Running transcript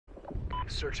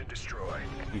Search and destroy.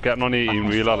 I'm getting on 18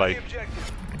 wheeler like.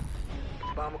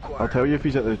 I'll tell you if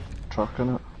he's at the truck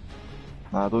in it.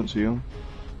 Nah, I don't see him.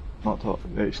 Not top.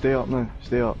 Right, stay up now.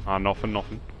 Stay up. Ah, nothing,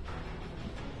 nothing.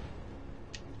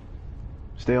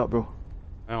 Stay up, bro.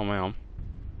 Hell, man.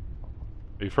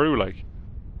 Are you through, like?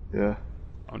 Yeah.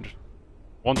 I'm just...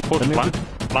 One push,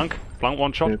 flank,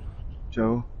 one shot. Yeah.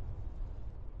 Joe.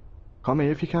 Come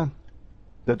here if you can.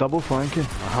 They're double flanking.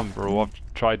 Bro,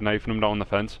 I've tried knifing him down the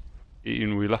fence.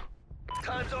 18 wheeler.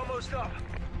 Time's almost up.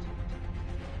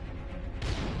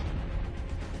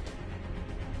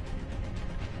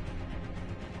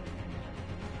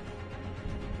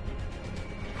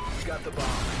 We got the bomb.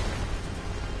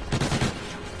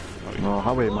 No,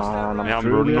 how wait, man? I'm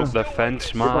running up the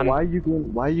fence, man. Yeah, but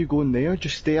why are you going there?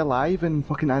 Just stay alive in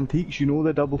fucking Antiques. You know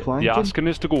they're double flanking. You're asking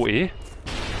us to go A?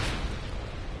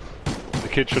 The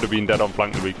kid should have been dead on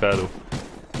flank to be fair though.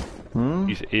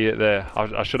 He's 8 there.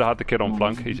 I should have had the kid on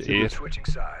flank. He's 8. Switching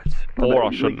sides. Or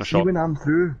I shouldn't have shot. See when I'm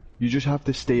through, you just have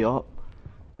to stay up.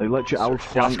 Like literally, I was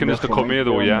You're asking us to come here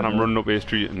though, yeah, and I'm running up A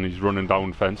Street and he's running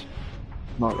down fence.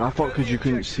 No, I thought because you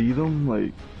couldn't see them,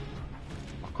 like...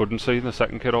 I couldn't see the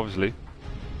second kid, obviously.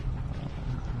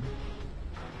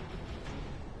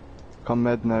 Come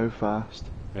mid now, fast.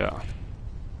 Yeah.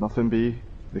 Nothing B.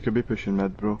 They could be pushing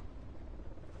mid, bro.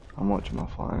 I'm watching my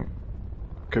flank.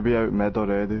 Could be out mid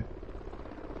already.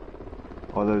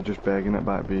 Or they're just begging it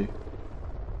back B.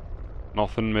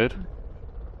 Nothing mid.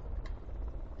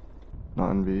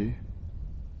 Nothing B.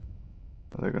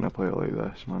 They're gonna play it like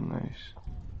this, man. Nice.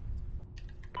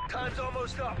 Time's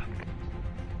almost up.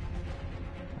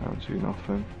 I don't see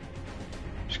nothing.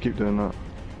 Just keep doing that.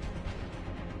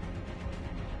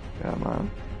 Yeah, man.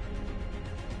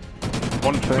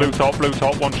 One blue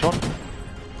top, one shot.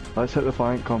 Let's hit the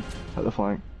flank, come. Hit the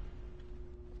flank.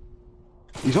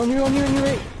 He's on you,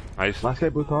 mate! Nice. Last guy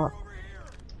blue top.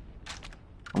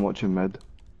 I'm watching mid.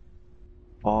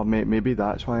 Oh, mate, maybe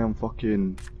that's why I'm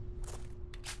fucking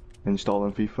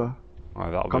installing FIFA.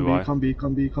 Oh, that'll Come be B, why. come B,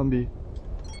 come B, come B.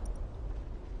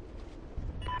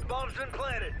 Bomb's been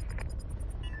planted.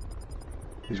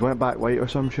 He's went back white or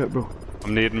some shit, bro.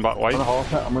 I'm nading back white.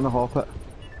 I'm gonna hop it.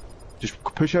 Just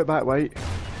push out back white.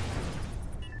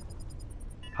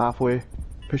 Halfway.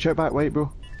 Push out back white,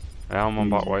 bro. Yeah, I'm on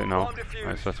back white now.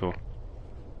 Nice, that's all.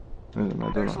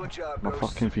 Excellent job, My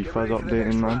Ghost. fucking Get FIFA's ready for the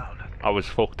next updating, man. round. I was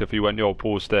fucked if he went your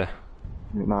post there.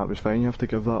 Nah, it was fine, you have to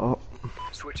give that up.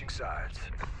 Switching sides.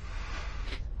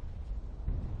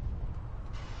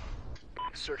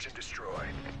 Search and destroy.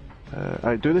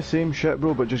 I do the same shit,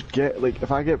 bro, but just get, like,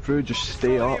 if I get through, just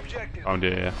stay Destroy the up. objective. Oh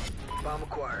dear, yeah. Bomb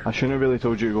acquired. I shouldn't have really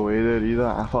told you to go A there either.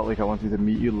 I felt like I wanted to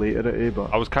meet you later at A,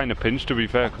 but... I was kind of pinched to be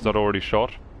fair, because I'd already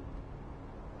shot.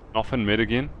 Nothing mid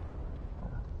again.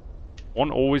 One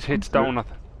always hits down.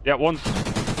 Yeah, one's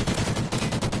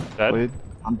dead. Played.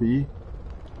 I'm B.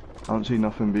 I don't see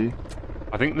nothing B.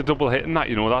 I think the double hitting that,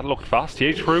 you know, that looked fast.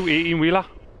 He's through, 18 wheeler.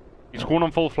 He's going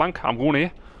on full flank. I'm going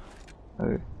A.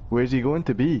 Right. Where's he going?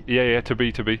 To B? Yeah, to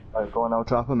B. Right, go on, I'll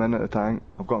trap him in at the tank.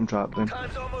 I've got him trapped in.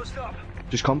 Time's almost up.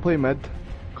 Just come play mid.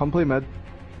 Come play mid.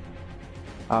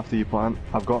 After you plant.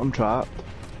 I've got him trapped.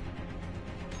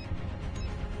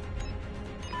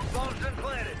 Bomb's been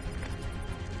planted.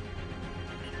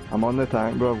 I'm on the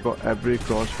tank, bro. I've got every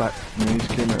crossback. Knees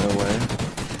came out of the way.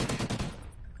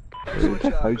 Excellent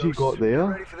job, How's he Ghost. got Get there?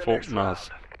 ready for the Fuck next round. Naz.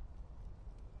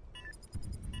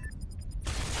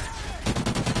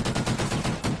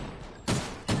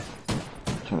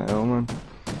 Fucking hell, man.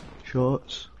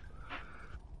 Shots.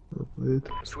 Well played.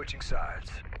 Switching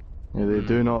sides. Yeah, they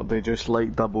do not. They just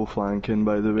like double flanking,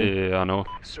 by the way. Yeah, I know.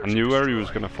 I knew where he was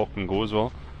gonna fucking go as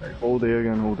well. Right, hold A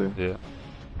again, hold A. Yeah.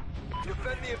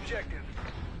 Defend the objective.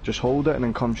 Just hold it and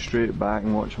then come straight back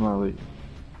and watch my lead.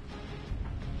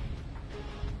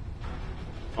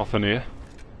 Nothing here.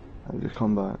 Right, just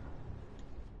come back.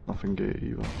 Nothing gate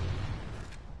either.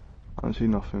 I don't see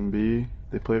nothing B.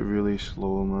 They play it really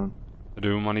slow, man. I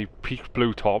do, man. He peaked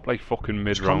blue top like fucking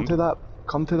mid round.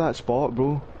 Come to that spot,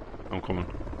 bro. I'm coming.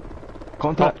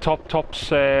 Contact. Top's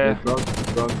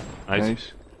Drug.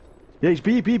 nice. Yeah, he's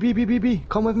B.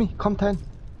 Come with me. Come 10.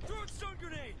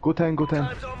 Go 10.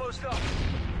 Time's almost up.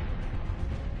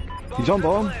 He's on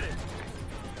bomb. Planted.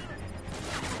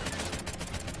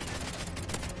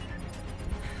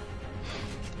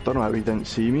 Don't know how he didn't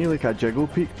see me. Like I jiggle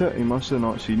peeked it. He must have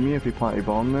not seen me if he planted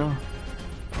bomb there.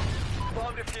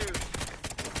 Bomb defused.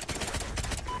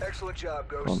 Excellent job,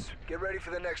 Ghost. Get ready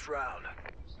for the next round.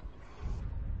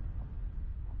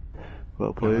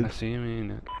 Well I played. see him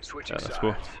in it. Switching Yeah, let's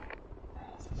go. sides.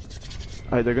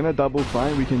 Right, they're gonna double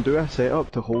flank. We can do a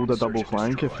setup to hold a double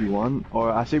flank if you want.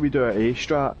 Or I say we do an A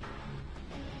strat.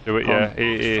 Do it, yeah.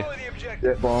 A. Destroy the objective.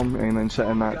 Get bomb and then sit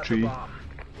in We that got the tree. bomb.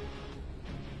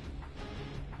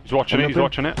 He's watching it, he's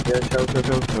watching it. Yeah,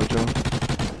 chill.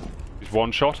 He's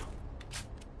one shot.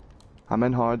 I'm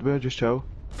in hardware, just chill.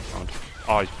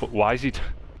 Oh, why is he...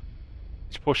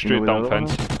 He's pushed straight down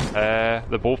fence. They're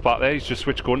both back there, he's just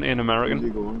switched gun to an Where's he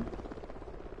American. going?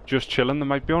 Just chilling, they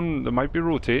might be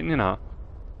rotating, you know.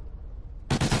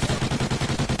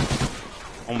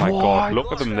 Oh my god,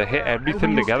 look at them, they hit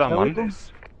everything together, man.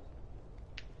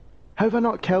 How have I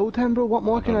not killed him, bro? What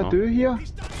more can I know. do here?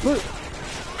 Look!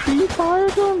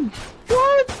 Pre-fired him!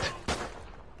 What?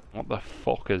 What the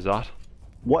fuck is that?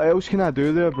 What else can I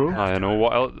do there, bro? I know,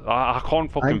 what else? I can't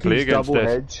I fucking think play he's against double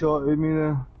this. headshotted me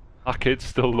there. That kid's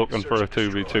still looking for a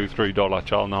 2v2 $3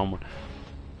 chal now, man.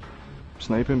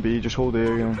 Sniping B, just hold A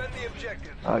again. Defend the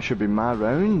objective. That should be my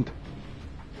round.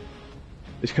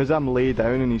 It's because I'm laid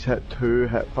down and he's hit two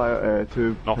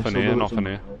two. Nothing pistol here, bullets nothing and-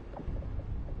 here.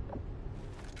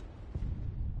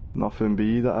 Nothing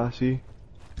B that I see.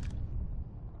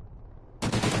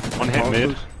 One hit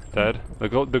mid, dead. They're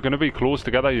gonna be close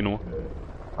together, you know.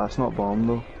 That's not bomb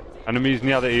though. Enemies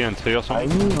near the ENT or I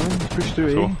something. know, man. Push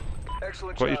through So, A.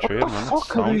 Excellent got your job. trade, man. Fuck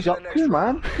are Sound. these up to,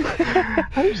 man?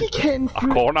 How's he getting I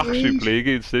through can't actually A? play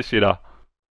against this, you know.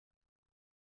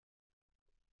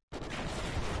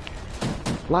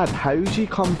 Lad, how's he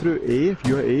come through A? If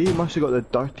you're A, he must have got the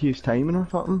dirtiest timing or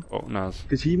something. Oh, Naz.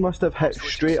 Because he must have hit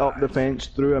straight up the fence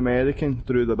through American,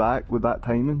 through the back with that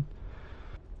timing.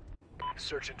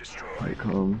 Search and destroy. Like,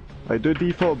 I do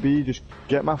default B, just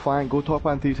get my flank, go top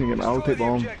antis and get my Destroy ulti the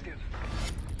bomb. objective.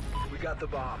 We got the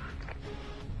bomb.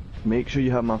 Make sure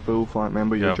you have my full flank,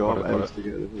 remember your Yeah, job got is it. to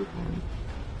get the full flank.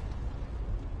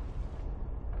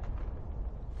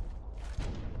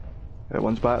 Yeah,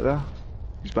 one's back there.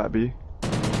 He's back B.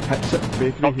 Hits it,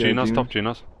 bakery Top here, Genas, Gina. top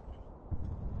Genas.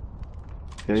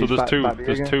 Yeah, So he's there's back B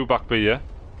there's again. two back B, yeah?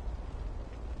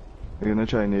 They're gonna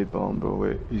try nade bomb, bro,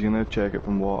 wait. He's gonna check it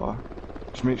from water.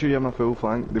 Just make sure you have my full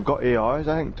flank. They've got ARs,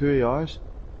 I think, 2 ARs.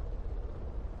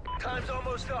 Time's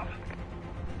almost up.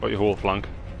 Got your whole flank.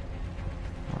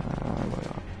 Like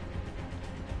that.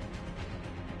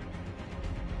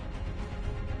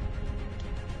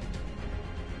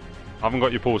 I haven't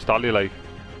got your post alley, like.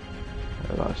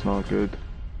 Yeah, that's not good.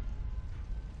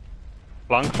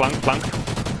 Flank.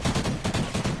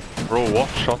 Bro, what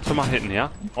shots am I hitting here?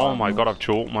 Oh my god, I've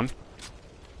choked, man.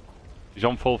 He's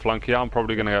on full flank here, I'm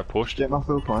probably gonna get pushed. Get my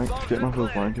full flank. Get my full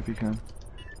flank if you can.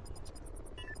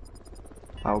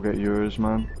 I'll get yours,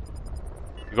 man.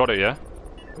 You got it, yeah?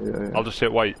 Yeah. I'll just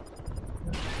sit white.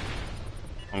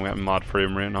 I'm getting mad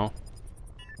frame rate now.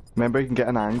 Remember, you can get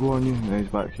an angle on you. Yeah, he's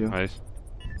back here. Nice.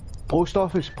 Post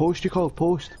office. Post, you call it,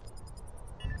 post.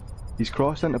 He's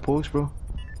crossed into post, bro.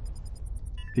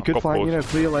 He could got flank you now, post.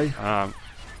 clear life.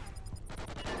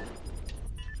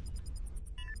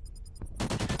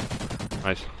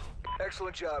 Nice.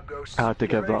 Excellent job, Ghost. I had to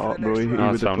Get give ready that for up, the bro. next He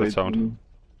round. would have played sound. me.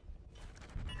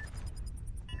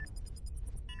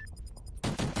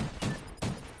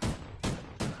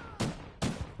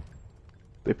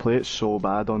 They play it so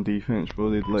bad on defense, bro.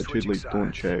 They literally Switching like don't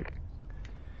sides. check.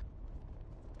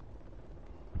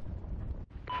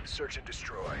 Search and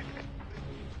destroy.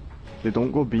 They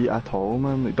don't go beat at all,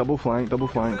 man. Like double flank,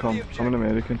 come in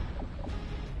American.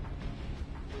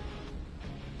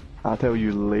 I tell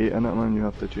you late in it, man, you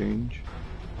have to change.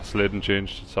 I slid and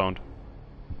changed sound.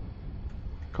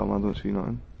 Come on, I don't see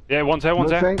nothing. Yeah, one's there,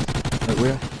 one's No there. thanks. Like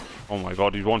where? Oh my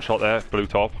god, he's one shot there, blue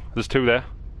top. There's two there.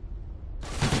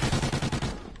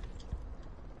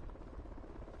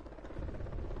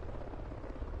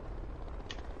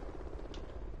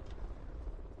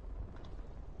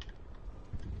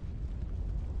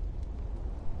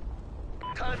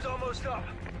 Time's almost up.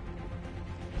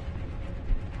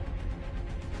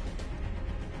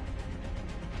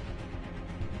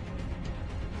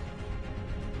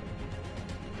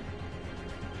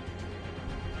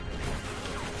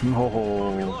 We No.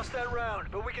 lost that round,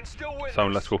 but we can still win.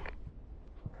 Sound, this. let's go.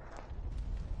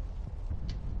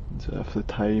 It's off the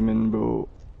timing, bro.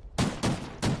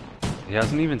 He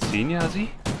hasn't even seen you, has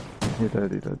he? He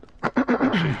did. He did,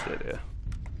 yeah.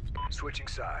 Switching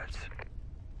sides.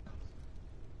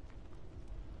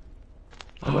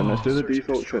 Come on, let's do the Search and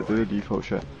default shit, destroy. do the default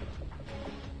shit.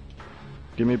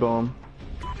 Give me bomb.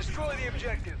 Destroy the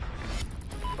objective.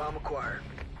 Bomb acquired.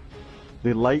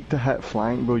 They like to hit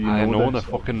flank, bro, you I know, this.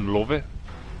 they fucking love it.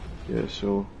 Yeah,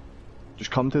 so...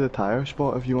 Just come to the tire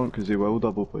spot if you want, because they will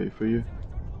double play for you.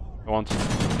 Once.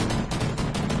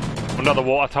 Under the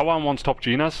water tower and one's top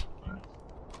Genas.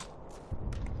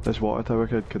 This water tower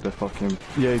kid could have fucking...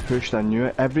 Yeah, he pushed, I knew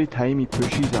it. Every time he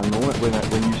pushes, I know it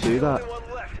when you say that. Only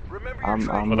one left. Remember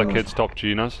Other kids top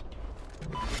Gina's.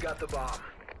 We got the bomb.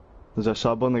 There's a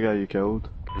sub on the guy you killed.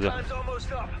 Is it? Time's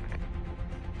almost up.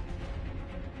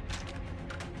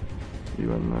 You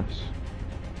win this.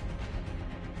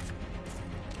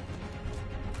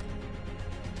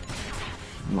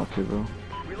 Lucky bro.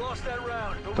 We lost that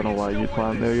round. But Don't know why you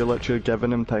plant there. You're literally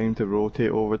giving him time to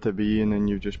rotate over to B, and then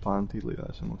you just planted. Like,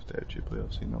 that's the most edgy play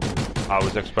I've seen. I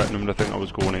was expecting him to think I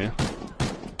was going here.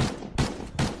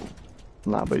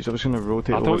 Nah, but he's just gonna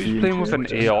rotate I over thought B he was and playing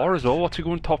with an AR as well. What's he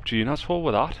going top Gina's for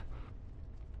with that?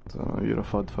 Don't know, you're a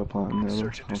fud for planting there.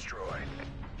 Search and Though. destroy.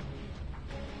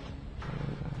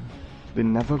 They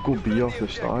never go B off the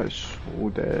start. It's so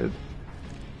dead.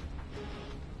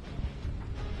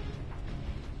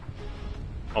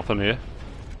 Nothing here.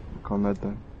 Come mid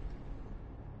then.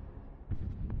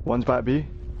 One's back B.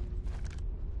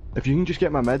 If you can just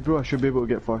get my mid, bro, I should be able to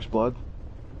get first blood.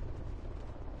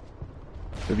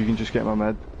 If you can just get my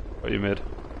mid. What you made?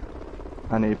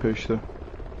 And A push though.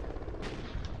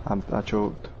 I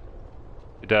choked.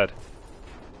 You dead?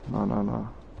 No.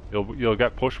 You'll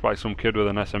get pushed by some kid with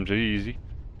an SMG easy.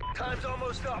 Time's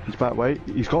almost up. He's back white.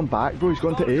 He's gone back, bro. He's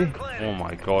gone to A. Oh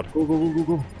my god.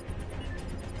 Go.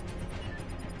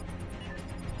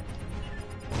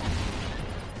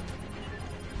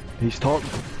 He's top.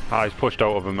 Ah, he's pushed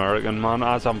out of American, man,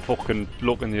 as I'm fucking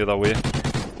looking the other way.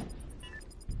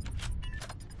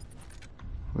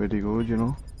 Where'd he go, do you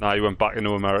know? Nah, he went back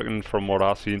into American from what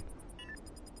I've seen.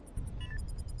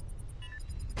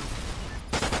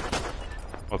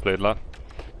 Well played, lad.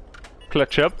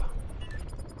 Clutch up.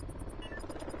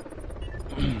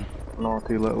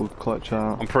 Naughty little clutch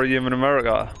out. I'm pretty in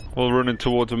America. We're running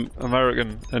towards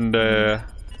American, and as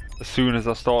soon as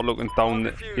I start looking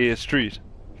down the A street,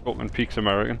 fucking peaks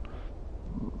American.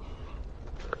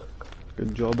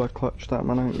 Good job I clutched that,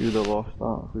 man. I think you'd have lost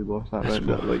that if we lost that right.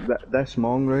 But like this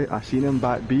Mong, right? I seen him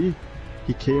back B.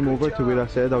 He came over to where I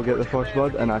said I'll get the first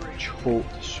blood, and I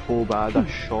choked so bad I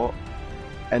shot.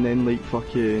 And then like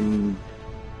fucking...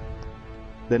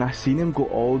 Then I seen him go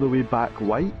all the way back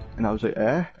white, and I was like,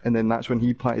 eh? And then that's when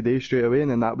he planted A straight away,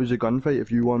 and then that was a gunfight.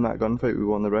 If you won that gunfight, we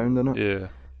won the round, innit? Yeah.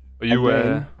 Are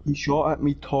you, he shot at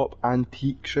me top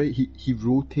antiques, right? He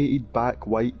rotated back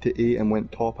white to A and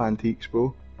went top antiques,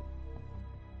 bro.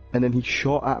 And then he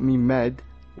shot at me mid,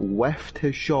 whiffed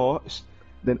his shots,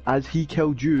 then as he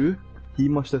killed you, he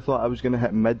must have thought I was going to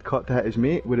hit mid cut to hit his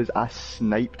mate, whereas I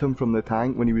sniped him from the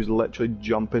tank when he was literally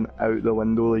jumping out the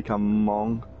window like a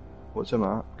mong. What's him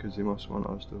at? Because he must want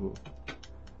us to vote.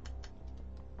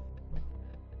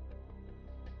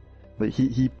 Like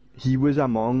he was a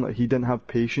mong, like, he didn't have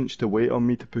patience to wait on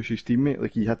me to push his teammate,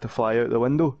 like he had to fly out the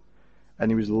window.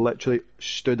 And he was literally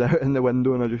stood out in the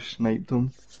window and I just sniped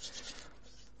him.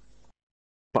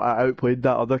 But I outplayed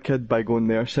that other kid by going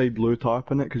their side, blue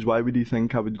tarping it, because why would he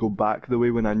think I would go back the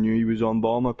way when I knew he was on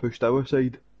bomb? I pushed our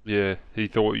side. Yeah, he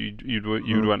thought you'd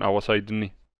went our side, didn't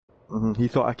he? He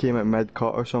thought I came at mid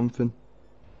cut or something.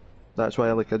 That's why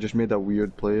I just made a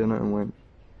weird play in it and went.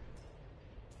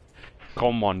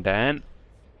 Come on, Dan.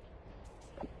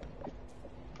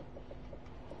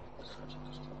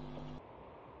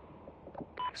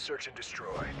 Search and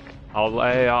destroy.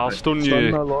 I'll stun you.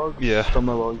 Stun my logs. Yeah. Stun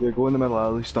my logs. Yeah, go in the middle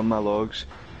alley, stun my logs.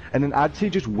 And then I'd say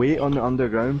just wait on the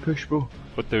underground push, bro.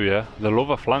 But do ya? They love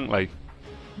a flank, like.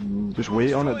 Just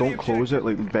wait on it, don't close it,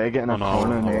 like beg it in a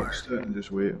corner no. next to it and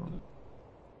just wait on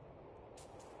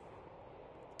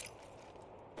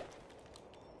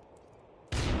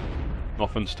it.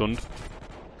 Nothing stunned.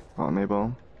 Oh, maybe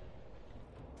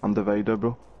I'm divider,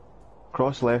 bro.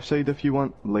 Cross left side if you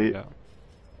want, late. Yeah.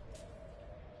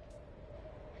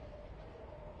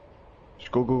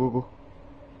 Just go.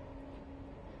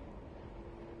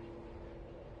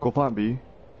 Go plant B.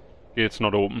 Gate's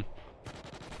not open.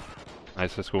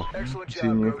 Nice, let's go. Excellent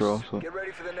Seen you job, Ghost. across it. Get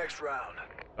ready for the next round.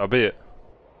 I'll be it.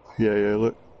 Yeah,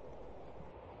 look.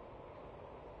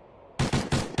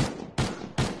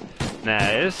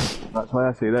 Nice. That's why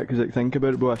I say that, because like, think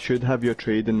about it, bro, I should have your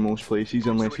trade in most places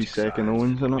unless he's second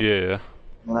Owens, innit? Yeah.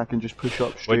 And I can just push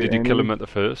up straight. Why did you kill him at the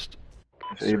first?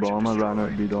 A bomb, I ran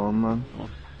out B dom, man. Oh.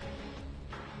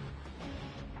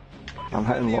 I'm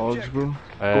hitting logs, bro.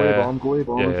 Go A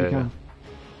bomb if you can.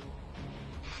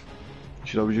 You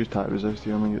should always use tack resist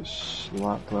here and get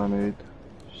slapped by an aid.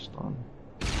 Stun.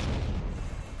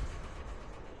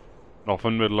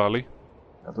 Nothing middle alley.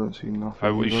 I don't see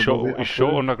nothing. He's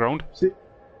shot on the ground. See?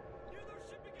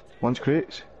 One's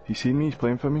crates. He's seen me, he's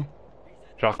playing for me.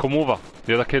 Shall I come over?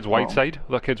 The other kid's white side.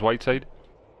 The other kid's white side.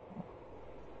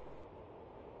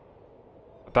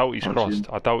 I doubt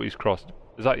he's crossed.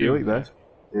 Is that you? You like this?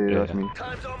 Yeah, that's me.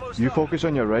 You focus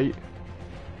on your right.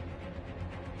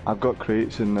 I've got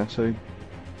crates in this side.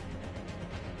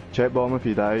 Check bomb if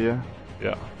you die, yeah?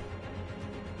 Yeah.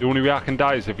 The only way I can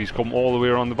die is if he's come all the way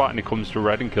around the back and he comes to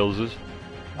red and kills us.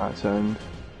 That sound.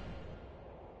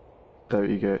 Doubt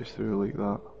he gets through like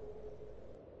that.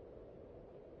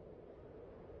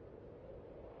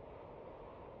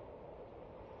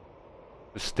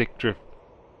 The stick drift.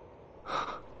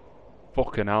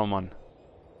 Fucking hell, man.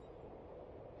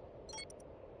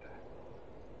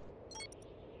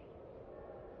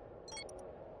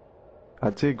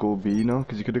 I'd say go B now,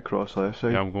 because you could have crossed left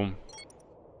side. Yeah, I'm going.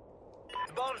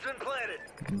 The bomb's been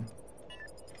planted.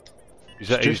 He's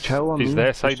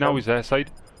their side now, he's their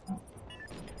side.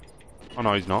 Oh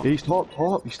no, he's not. He's top,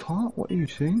 he's top. What are you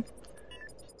saying?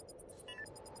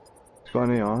 He's got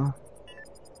an AR.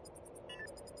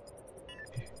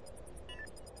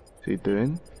 What's he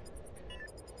doing?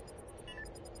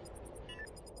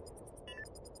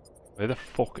 Where the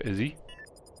fuck is he?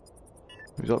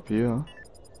 He's up here.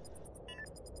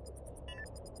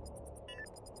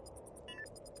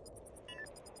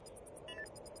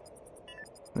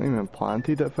 I ain't even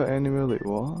planted it for anywhere, like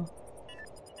what?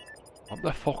 What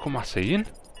the fuck am I saying?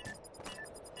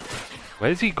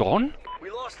 Where's he gone? We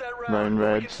lost that round. Round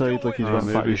red side, like he's Oh, went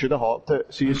back. maybe. You should have hopped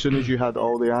it. See, as soon as you had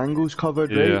all the angles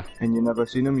covered, Yeah. right, and you never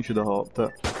seen him, you should have hopped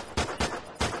it.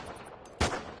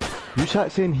 You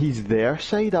sat saying he's their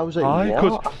side? I was like, Aye, what?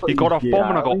 because I thought he got off was bomb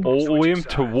and I got Gary. auto aim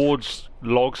towards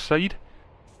log side.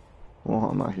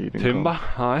 What am I hearing? Timber,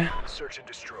 aye. Search and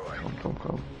destroy.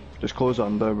 Come. Just close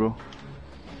under, bro.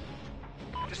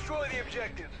 Destroy the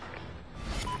objective.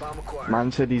 Bomb acquired.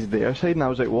 Man said he's their side, and I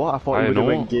was like, what? I thought I he would have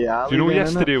know. went gay alley. Do you know then,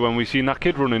 yesterday when we seen that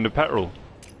kid running the petrol?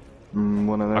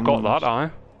 One of them. I got ones. that, aye.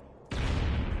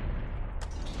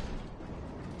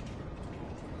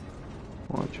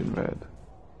 Watching red.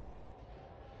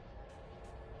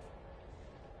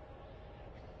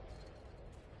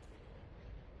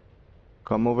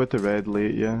 Come over to red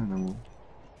late, yeah, and then we'll...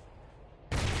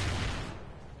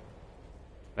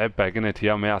 They're begging it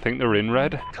here, mate. I think they're in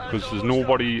red because there's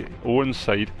nobody Owen's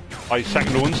side. Aye,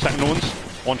 second Owens.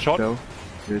 One shot. Chill.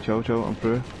 Yeah, chill, I'm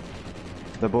through.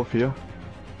 They're both here.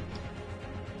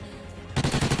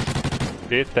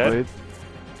 Dead. Blade.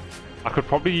 I could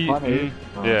probably. Oh.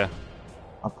 Yeah.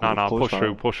 Nah. Close Push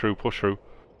through. You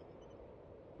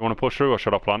want to push through or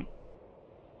should I plant?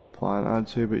 Plant, I'd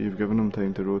say, but you've given them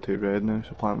time to rotate red now,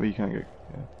 so plant where you can't get.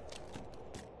 Yeah.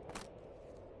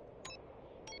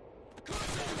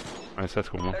 Nice, let's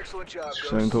go, man. Excellent job,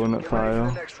 Sound on at Get ready for fire.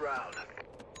 the next round.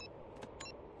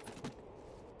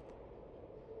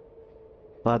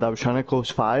 Lad, I was trying to close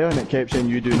fire and it kept saying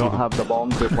you do not have the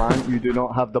bomb to plant, you do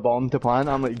not have the bomb to plant.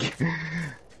 I'm like...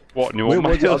 What, you Wait, want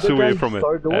was the miles other away guy from it?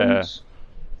 Third Owens?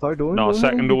 Third Owens? No, wasn't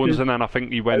second he? Owens Because and then I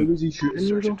think he how went was he shooting you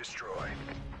Search though? and destroy.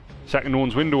 second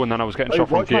Owens window and then I was getting Wait, shot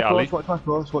from watch my gate alley.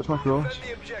 cross, watch my cross. Defend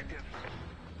the objective.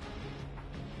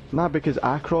 Nah, because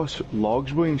I cross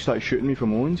logs, bro, and he started shooting me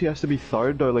from Owens. He has to be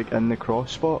third or like in the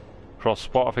cross spot. Cross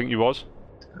spot, I think he was.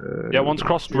 Yeah, one's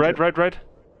crossed. Red.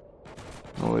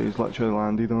 Oh, he's literally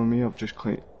landed on me. I've just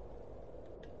cleaned.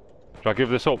 Should I give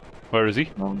this up? Where is he?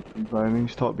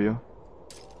 He's top beer.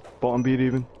 Bottom beer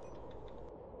even.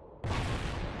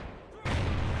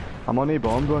 I'm on a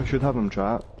bomb, bro. I should have him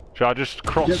trapped. Should I just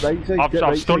cross? Get right side, I've get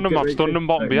right stunned side, him, get I've right stunned side. him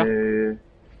bottom beer. Yeah.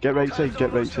 Get right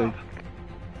side.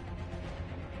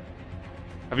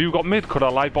 Have you got mid? Could I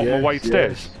lie bottom of white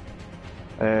stairs?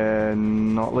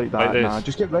 Not like that, Like nah. this?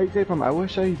 Just get right side from our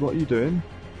side. What are you doing?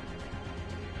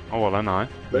 Oh well then, aye.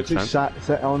 Makes Let's just sense.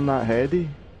 sit on that heady.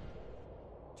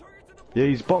 Yeah,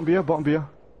 he's bottom beer.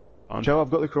 Done. Chill, I've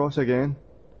got the cross again.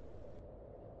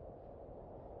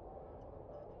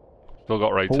 Still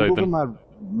got right Hold side over then. my...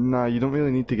 Nah, you don't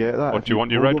really need to get that. What, If do you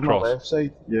want your hold red over cross? My left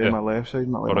side. Yeah, Yeah. my left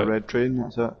side, Got my it. red train,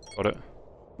 that's it. Got it.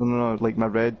 No, like my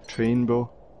red train, bro.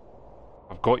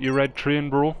 I've got your red train,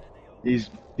 bro. He's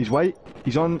white.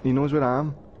 He knows where I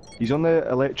am. He's on the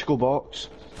electrical box.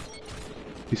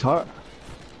 He's hurt.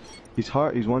 He's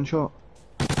one shot.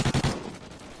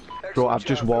 Bro, I've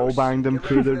just wall banged him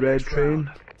through the red train.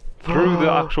 Through the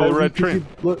actual As red you can train.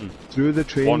 see- Look, through the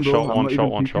train, One bro. shot, I'm one not shot, even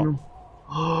one peeking shot. him.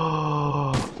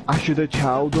 I should have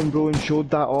chowed him, bro, and showed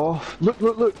that off.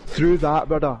 Look. Through that,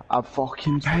 brother. I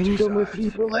fucking pinged him with 3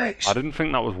 bullets. I didn't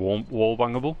think that was wall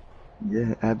bangable.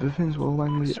 Yeah, everything's wall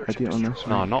banged, you idiot on this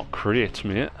Nah, one. not crates,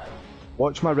 mate.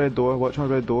 Watch my red door.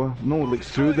 No, like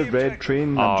through the red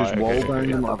train, I've just okay, wall okay,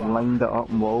 banged him. I've lined it up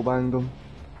and wall banged him.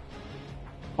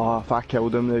 Oh, if I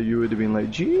killed him there, you would have been like,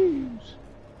 jeez.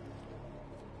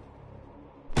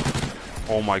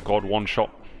 Oh my god, one shot.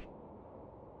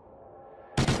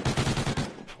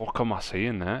 What am I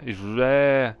saying there? He's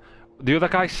there. the other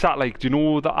guy sat like, do you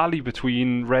know the alley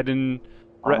between red and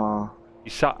red? He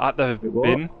sat at the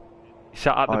bin. He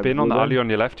sat at the bin on the alley on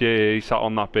your left. Yeah, he sat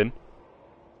on that bin.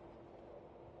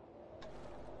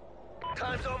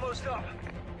 Time's almost up.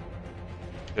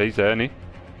 Yeah, he's there, isn't he?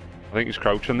 I think he's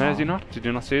crouching there, is he not? Did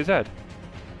you not see his head?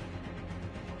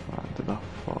 What the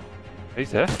fuck?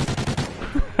 He's there.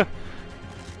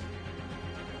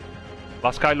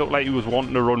 Last guy looked like he was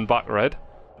wanting to run back red.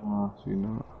 Oh, see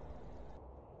that.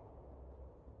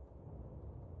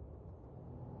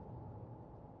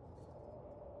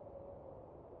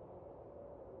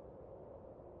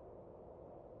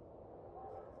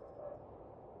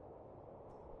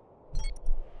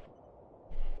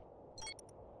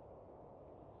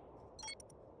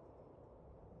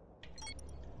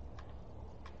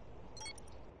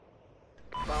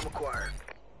 Bomb acquired.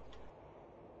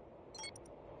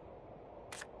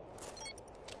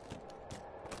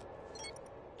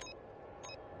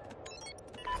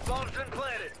 Bomb's been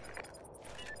planted.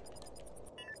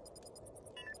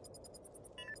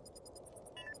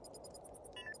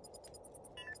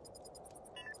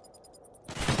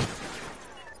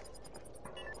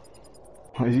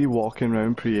 Why is he walking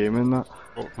around pre-aiming that?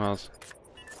 Fuck knows.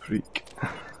 Freak.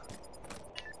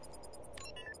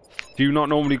 Do you not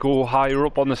normally go higher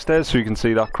up on the stairs so you can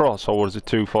see that cross, or was it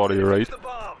too far to your right? The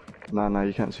bomb. Nah,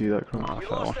 you can't see that cross. We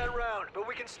lost that round, but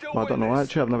we can still I win don't know, this.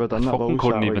 actually, I've never done that. Fucking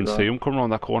couldn't even see him coming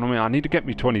around that corner, mate. I need to get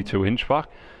me 22-inch back.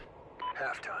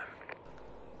 Halftime.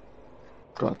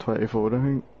 Got a 24, I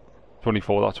think.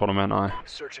 24, that's what I meant, aye.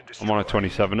 Search and I'm on a destroy.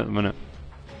 27 at the minute.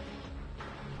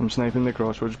 I'm sniping the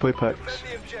cross, we'll just play picks.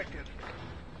 Defend the objective.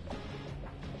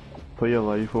 Put your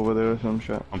life over there or some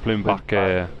shit. I'm playing back,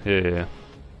 yeah. I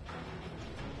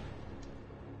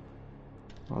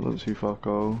don't see fuck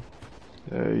all.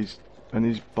 Yeah, he's in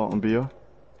his bottom beer.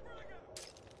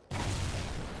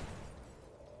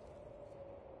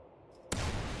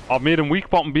 I've made him weak,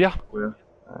 bottom beer. Where?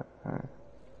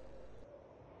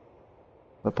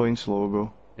 They're playing slow,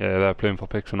 bro. Yeah, they're playing for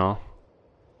picks and all.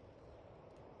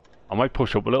 I might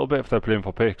push up a little bit if they're playing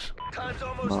for picks. Time's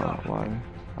almost Nah, up. why?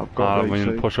 I've got I right mean,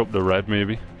 side. push up the red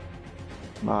maybe.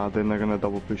 Nah, then they're gonna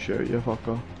double push out you,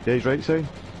 fucker. Yeah, he's right side.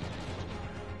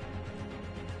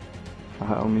 I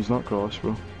hit him, he's not cross,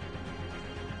 bro.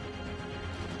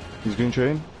 He's green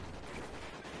train.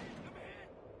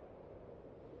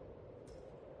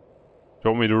 Do you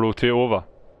want me to rotate over?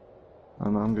 Oh,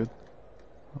 no, I'm good.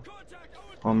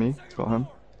 On me, got him.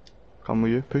 Come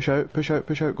with you. Push out,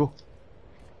 go.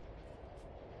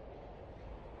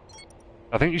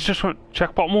 I think he's just went,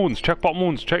 check bottom wounds,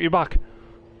 check your back.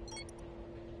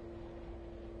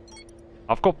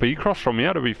 I've got B cross from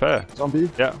here, to be fair. Zombie?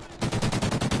 Yeah.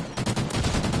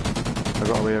 I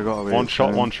got away. One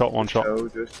shot.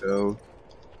 Just chill.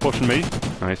 Pushing me.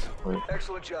 Nice.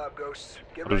 Excellent job, Ghosts.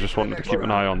 Get I ready just for the wanted to next keep an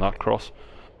round. eye on that cross.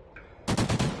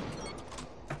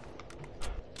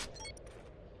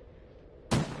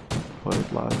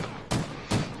 Played lad.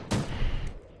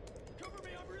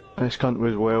 This cunt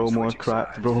was well more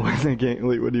cracked, bro, in the game,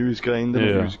 like when he was grinding,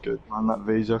 it Yeah. was good. Man, that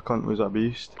Vaser cunt was a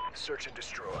beast. Search and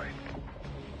destroy.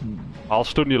 I'll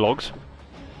stun your logs.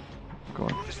 Go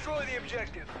on. Destroy the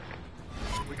objective.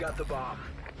 We got the bomb.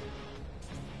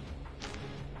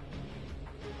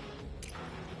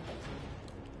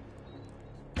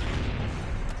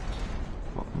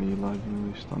 Fuck me, lad, you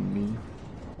really stunned me.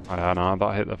 I know,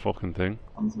 that hit the fucking thing.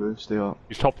 I'm through, stay up.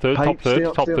 He's top third, Pipe, top third, stay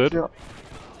up, top stay up, third, stay up.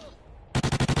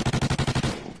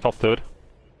 top third.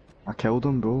 I killed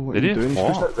him, bro. What Did are you you? doing? He's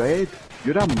pushed What? it red.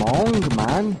 You're a mong,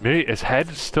 man. Mate, his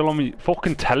head's still on me.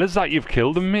 Fucking tell us that you've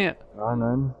killed him, mate. Run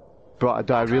in. Bro,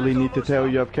 do I really need to tell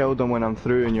you I've killed him when I'm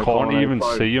through and you're Can't calling out even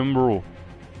for it? see him, bro.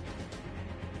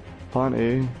 Plant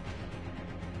A.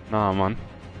 Nah, man.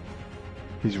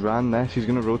 He's ran this. He's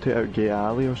gonna rotate out Gay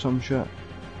Alley or some shit.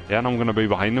 Yeah, and I'm gonna be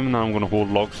behind him and then I'm gonna hold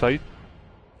log side.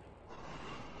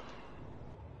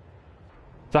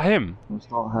 Is that him? It's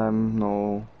not him,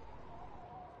 no.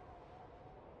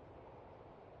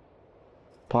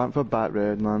 Plant for bat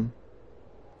red, man.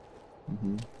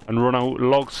 And run out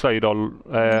log side or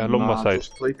lumber Nah, side?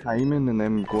 just play timing and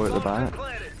then go out the Bomb's been back.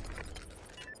 planted.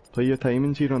 Play your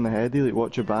timings here on the heady, like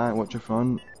watch your back, watch your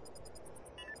front.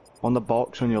 On the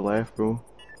box on your left, bro.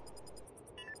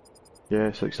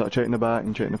 Yes, like start checking the back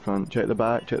and checking the front. Check the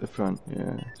back, check the front,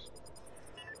 yes.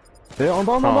 There, on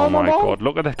bomb, Oh my god,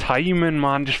 look at the timing,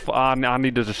 man. Just I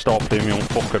needed to stop playing my own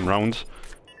fucking rounds.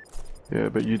 Yeah,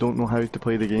 but you don't know how to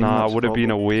play the game. Nah, I that's would the have been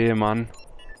problem. away, man.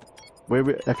 Wait,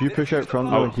 if you push out front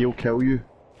though, he'll kill you.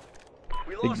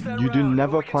 We Like, lost that you do round, but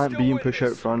never we can plant still B and win push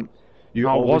this. out front. You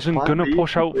I always wasn't plant gonna B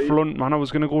push and out play. front, man. I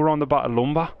was gonna go around the back of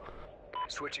lumber.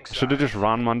 Switching sides. Should have just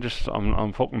ran, man.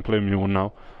 I'm fucking playing my own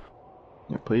now.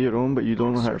 You play your own, but you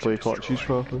don't know how to Search play and destroy. clutches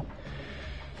properly.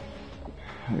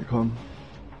 Here you come.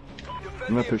 Defend I'm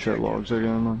gonna the push out objective. logs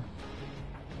again, man.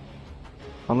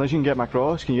 Unless you can get my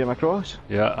cross. Can you get my cross?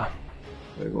 Yeah.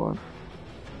 There you go on.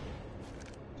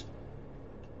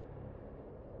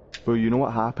 Bro, you know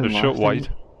what happened Just last shot time? white.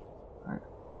 Right.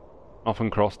 Nothing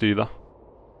crossed either.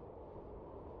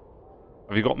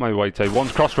 Have you got my white side?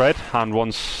 One's crossed red, and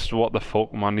one's... What the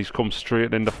fuck, man? He's come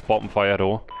straight into bottom fire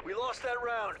door. We lost that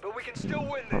round, but we can still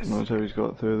win Fuck this. knows how he's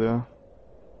got through there.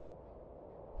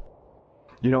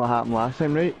 You know what happened last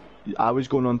time, right? I was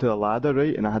going onto the ladder,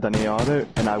 right, and I had an AR out,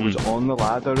 and I was on the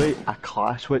ladder, right? I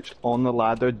class switched on the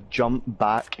ladder, jumped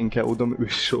back, and killed him. It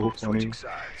was so funny. Switching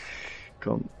sides.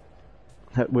 Come.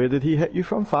 Where did he hit you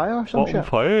from? Fire or some Bottom shit?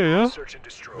 fire, yeah. Search and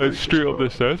destroy. It's straight up the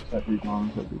stairs. That'd be down,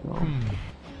 that'd be down.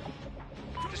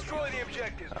 Destroy the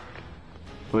objective.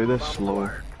 Play this Bomb slow.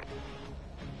 acquired.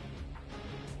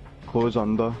 Close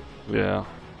under. Yeah.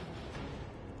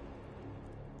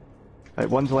 Right,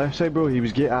 one's left side, bro. He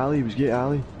was gate alley, he was gate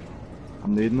alley.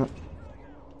 I'm needing it.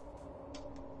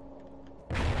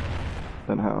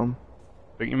 Didn't hit him.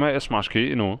 I think you might have smashed Kate,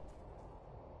 you know.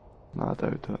 Nah, I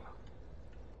doubt it.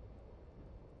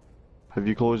 Have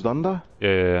you closed under?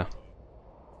 Yeah.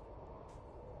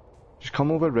 Just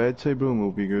come over red side, bro, and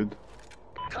we'll be good.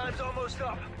 Time's almost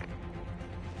up.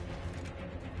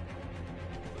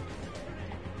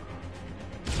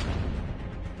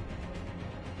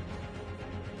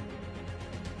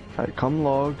 Right, come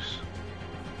logs.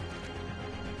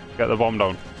 Get the bomb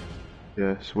down.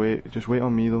 Yes, wait, just wait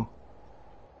on me though.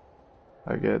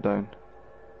 I get it down.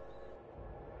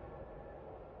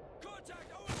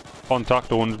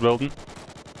 Contact Owen's building.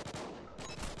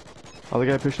 Other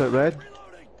guy pushed out red.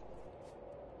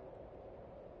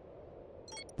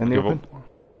 In the Give open. up.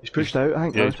 He's pushed out, I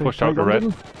think. Yeah, he's last way. pushed out to Right red.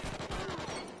 under him.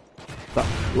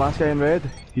 That last guy in red,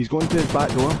 he's going to his back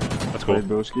door. Let's go. Red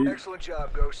broski. Excellent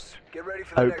job, Ghosts. Get ready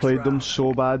for the Outplayed next them round.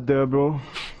 so bad there, bro.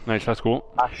 Nice, let's go.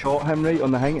 I shot him right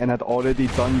on the hang and had already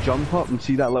done jump up and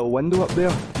see that little window up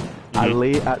there. I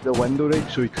lay at the window right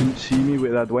so he couldn't see me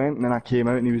where I'd went, and then I came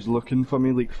out and he was looking for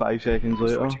me like 5 seconds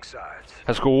later. Switching sides.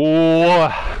 Let's go.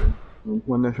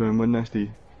 Win this round, win this D.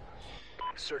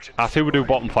 Search and I think we do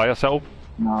destroy. bottom fire setup.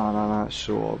 Nah, it's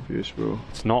so obvious, bro.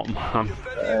 It's not, man. Defend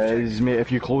the objective. Mate,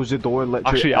 if you close the door,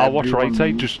 literally Actually, I'll watch right everyone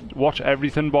side. moves. Just watch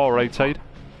everything bar right side.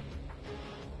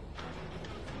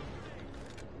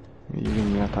 You give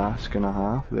me a task and a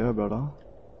half there, brother.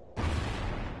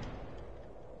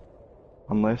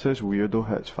 Unless this weirdo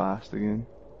hits fast again.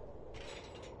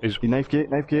 He's He knife gate.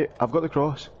 I've got the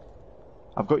cross.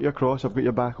 I've got your cross, I've got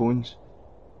your back owns.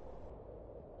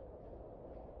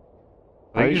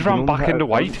 I think Right, he's you ran can back only hit into it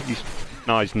white. once.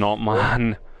 No, he's not,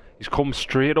 man. He's come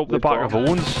straight up the They've back got of him.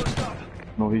 Owens.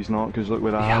 No, he's not, because look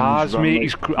where I He am. has, He's run, mate. like,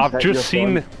 He's he's I've hit just your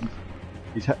seen. front.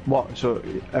 He's hit what? So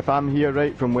if I'm here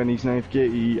right from when he's knife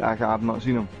gate, I've not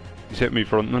seen him. He's hit me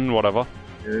front and whatever.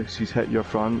 Yes, he's hit your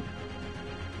front.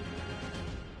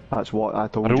 That's what I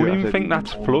told I you. don't even said think you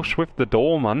that's can flush with the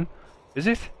door, man. Is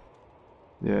it?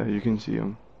 Yeah, you can see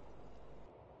him.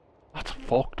 That's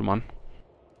fucked, man.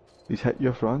 He's hit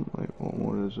your front. Like, what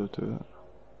more is there to it?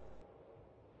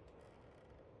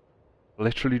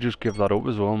 Literally just give that up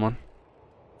as well, man.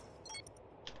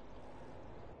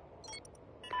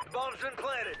 The bomb's been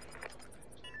planted.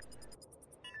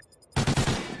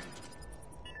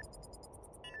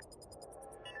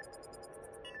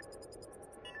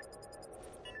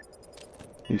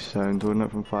 He's sound holding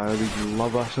it from fire. He's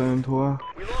love a sound whore.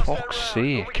 We lost that Fuck's round, but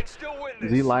we sake. can still win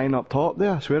this. Is he lying up top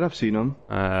there? I swear I've seen him.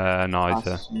 No,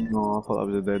 he's No, I thought that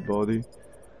was a dead body.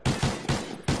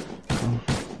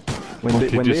 When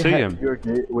What, did you see hit him? Your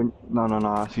gate, no,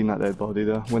 I seen that dead body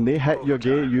there. When they hit your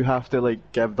gate, you have to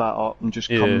like give that up and just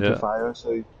come Yeah. to fire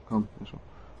side. Come, this one.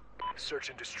 Search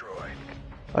and destroy.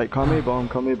 Right, come me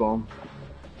bomb.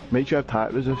 Make sure you have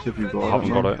attack resist if you've got I it. haven't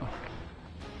got man. it.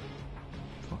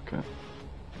 Fuck it.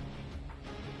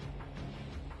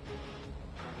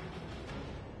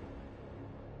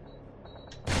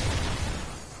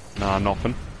 Nah,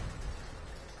 nothing.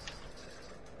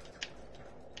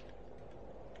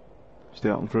 Stay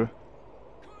up and through.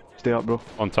 Stay up, bro.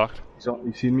 Contact. He's up.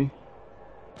 You seen me?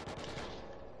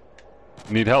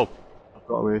 Need help. I've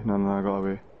got away. No, I got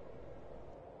away.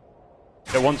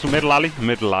 Get one to middle alley.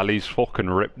 Middle alley's fucking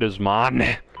ripped as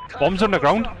man. Bombs on the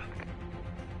ground.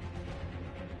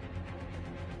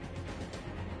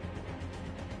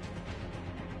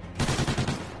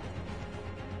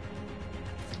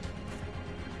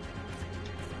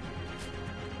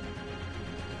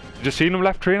 Just seen him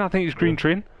left train. I think he's green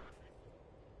train.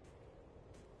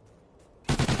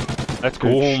 Let's go,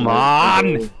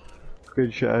 man!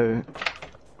 Good shout.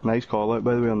 Nice call out,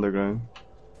 by the way, underground.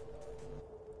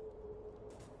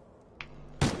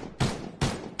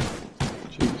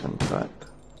 Jeez, I'm cracked.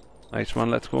 Nice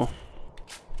one, let's go.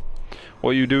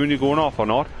 What are you doing? You going off or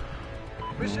not?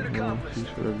 Mission accomplished.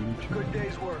 Good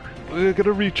day's work. We're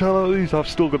gonna reach out of these. I've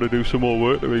still got to do some more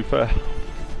work, to be fair.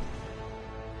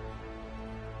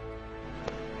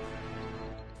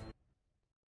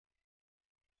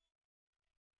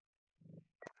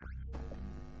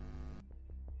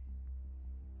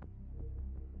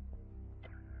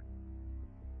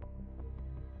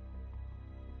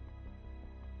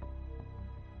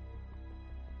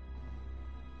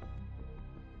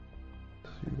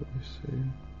 See what they say.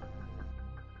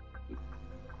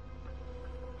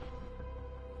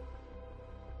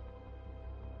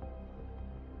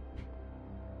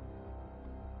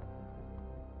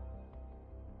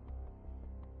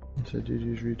 He said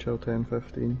GG's reach out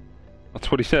 10:15.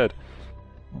 That's what he said.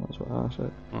 That's what I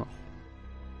said. Oh.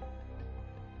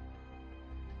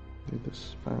 Need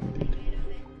expanded.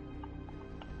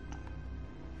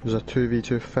 There's a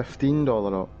 2v2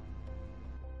 $15 up.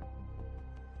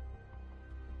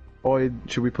 Oh,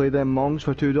 should we play them mongs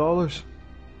for $2?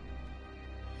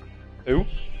 Who?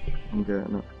 I'm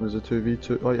getting it. There's a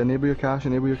 2v2. Oh, enable your cache,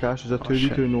 enable your cache. There's a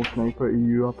 2v2 shit. no sniper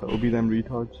EU up. It'll be them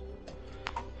retards.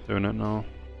 Doing it now.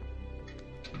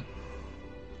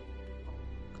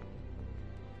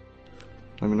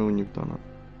 Let me know when you've done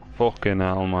it. Fucking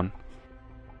hell, man.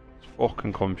 It's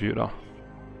fucking computer.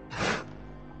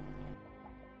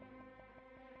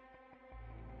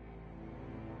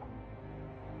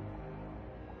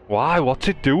 Why? What's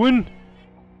it doing?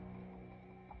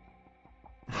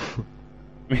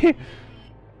 Me?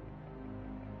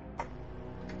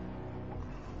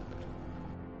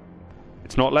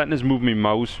 It's not letting us move me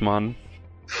mouse, man.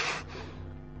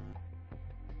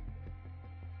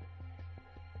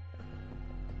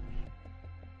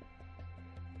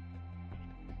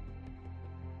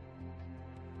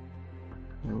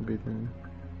 It'll be there.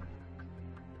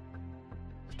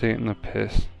 It's taking the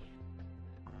piss.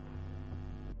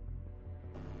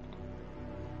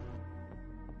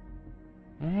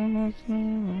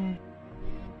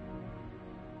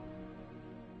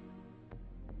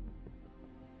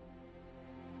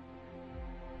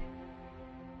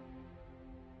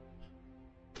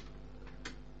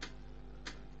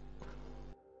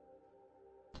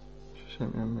 She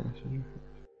sent me a message.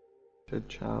 Said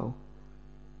ciao.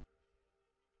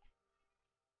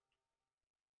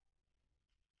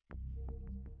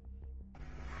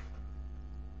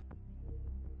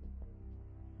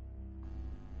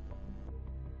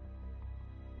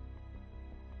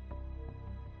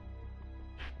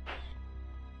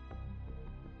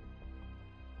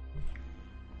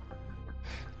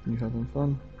 You having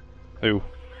fun? Who?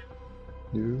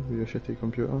 You with your shitty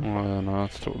computer? Oh no,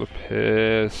 it's took the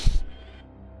piss.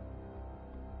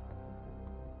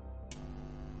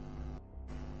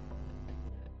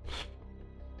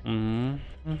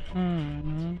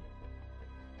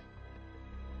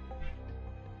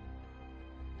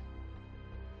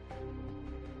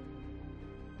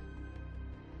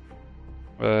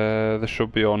 They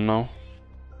should be on now.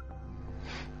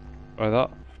 Like that.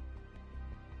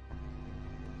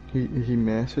 He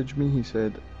messaged me, he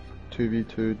said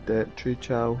 2v2 debt tree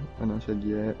chow, and I said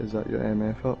yeah, is that your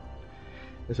MF up?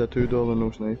 It's a $2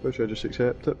 no sniper, should I just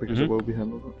accept it because it will be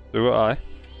handled? Do it, aye.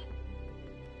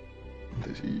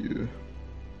 This is you.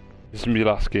 This is my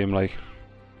last game, like.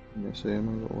 Yeah, same,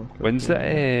 I got work. When's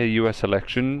the US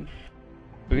election?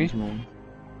 Thingy? Tomorrow.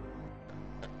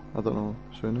 I don't know,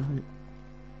 soon I think.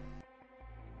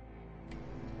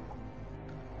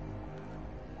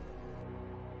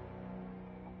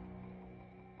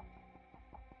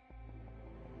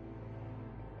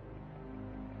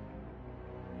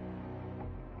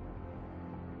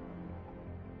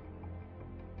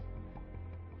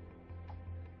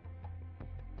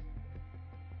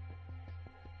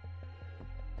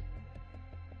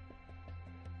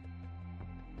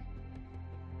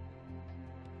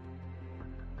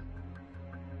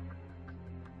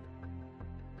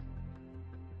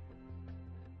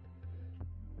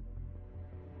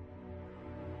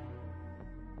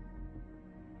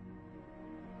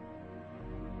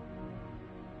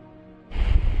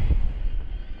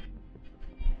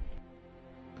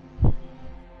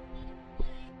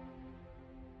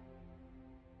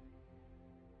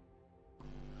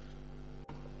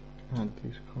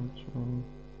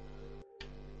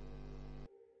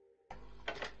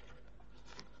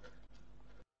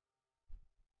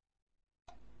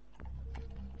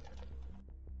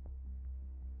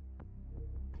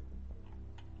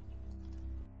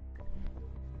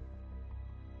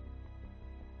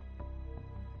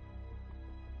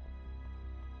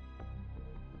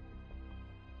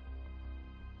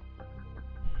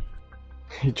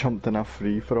 He jumped in a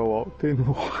free for a octane.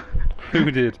 Who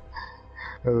did?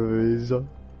 Razor.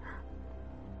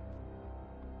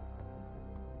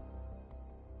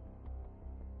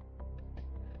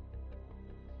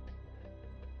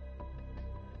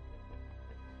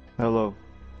 Hello.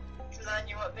 Should I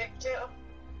you want big potato?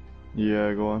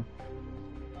 Yeah, go on.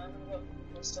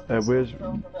 Where's...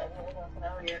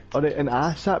 Alright, and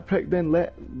ask that prick then,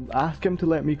 ask him to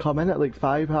let me come in at like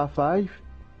 5, half 5.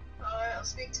 Alright, I'll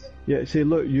speak to him. Yeah, say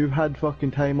look, you've had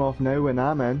fucking time off now when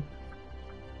I'm in.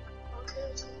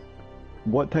 Okay.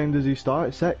 What time does he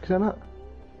start? 6, innit?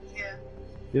 Yeah.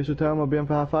 Yeah, so tell him I'll be in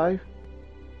for half 5.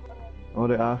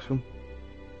 Alright, ask him.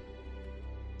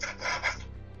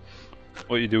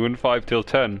 What are you doing? 5 till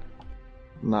 10?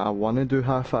 Nah, I wanna do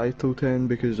half 5 till 10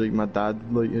 because like my dad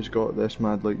like has got this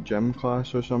mad like gym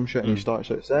class or some shit and he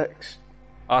starts at 6.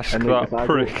 Ask And, like, that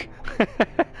prick.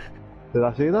 Did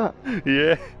I say that?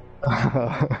 Yeah.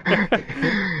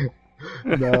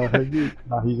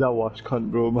 Nah, he's a worst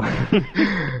cunt, bro, man.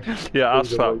 Yeah,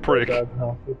 ask that Like prick. my dad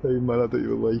half the time, man. I don't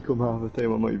even like him half the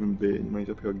time. I'm not even baiting. He's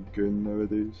a pure goon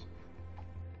nowadays.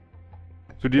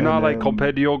 So do you know, like, And,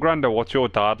 compared to your granddad, what's your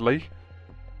dad like?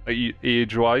 Like,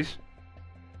 age-wise?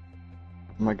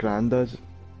 My granddad's...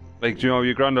 Like, do you know how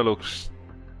your granddad looks?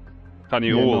 Kind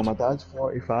of Yeah, old? no, my dad's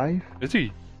 45. Is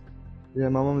he? Yeah,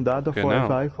 my mum and dad are Fucking hell.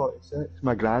 45, 46.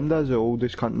 My granddad's the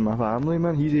oldest cunt in my family,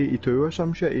 man. He's 82 or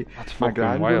some shit. That's My fucking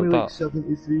granddad's wild, only like that.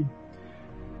 73.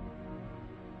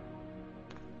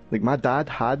 Like, my dad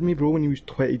had me, bro, when he was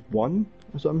 21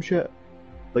 or some shit.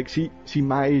 Like, see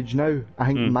my age now. I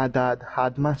think my dad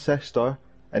had my sister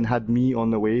and had me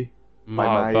on the way. By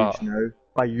Mad, my age that. now.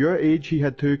 By your age, he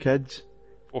had 2 kids.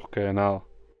 Fucking hell.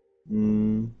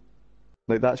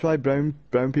 Like, that's why brown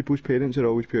people's parents are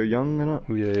always pure young, innit?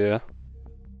 Yeah, yeah.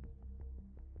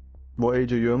 What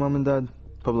age are your mum and dad?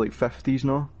 Probably like 50s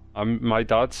now? My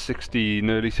dad's 60,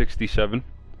 nearly 67.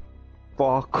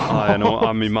 Fuck I know, off.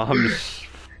 and my mum's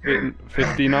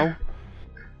 50 now.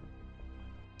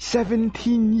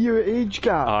 17-year age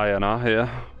gap? I know,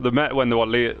 yeah. They met when they were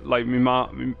late. Like, my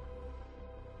mum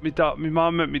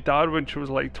met my dad when she was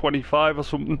like 25 or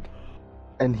something.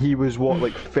 And he was what,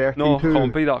 like 32? No,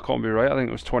 can't be, that can't be right. I think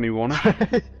it was 21.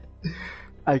 Aye,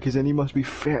 because then he must be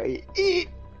 38.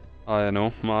 I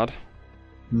know, mad.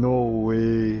 No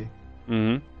way.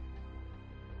 Mhm.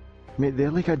 Mate, they're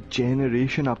like a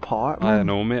generation apart, man. I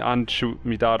know, mate. And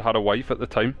my dad had a wife at the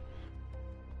time.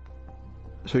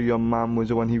 So your mum was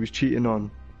the one he was cheating on?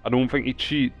 I don't think he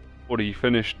cheated, but he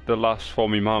finished the last for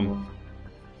my mum.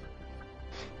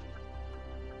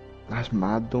 That's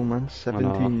mad though, man.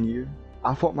 17 years.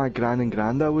 I thought my gran and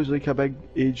granda was like a big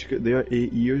age gap. They're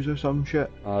 8 years or some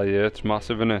shit. Ah, yeah, it's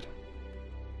massive, innit?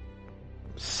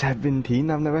 17?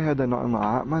 I've never heard of nothing like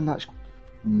that, man. That's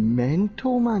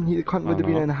mental, man. He cunt would have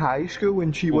been in high school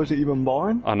when she wasn't even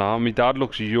born. I know, my dad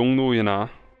looks young though, you know.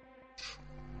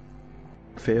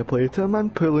 Fair play to him,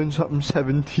 man. Pulling something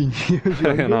 17 years You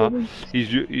younger know, than him.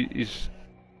 he's.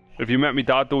 If you met my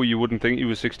dad though, you wouldn't think he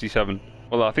was 67.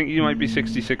 Well, I think he might be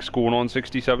 66 going on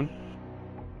 67.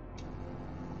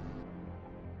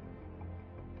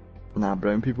 Nah,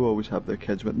 brown people always have their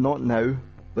kids, but not now.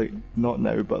 Like, not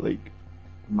now, but like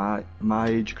my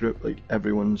age group, like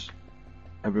everyone's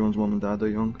mum and dad are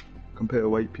young compared to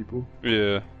white people.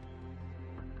 Yeah.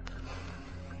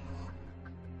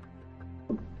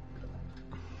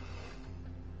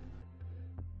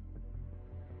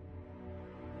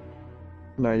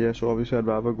 Nah, yeah, so obviously I'd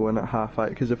rather go in at half 5,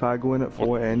 because if I go in at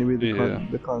 4 anyway,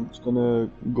 the cunt's gonna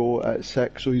go at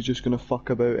 6, so he's just gonna fuck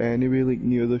about anyway, like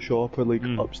near the shop or like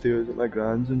upstairs at my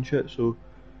gran's and shit, so...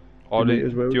 Or might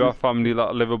as well do you have just- family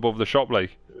that live above the shop,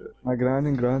 like? My gran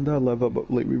and granda live up,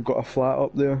 like we've got a flat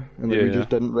up there, and like, we just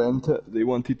didn't rent it. They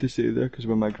wanted to stay there, because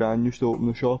when my gran used to open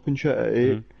the shop and shit at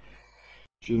 8,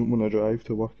 she didn't want to drive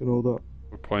to work and all that.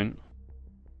 Good point.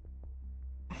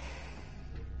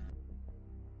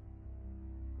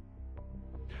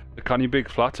 The canny big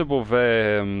flats above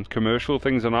commercial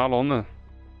things and all on there.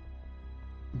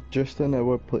 Just in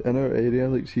our area,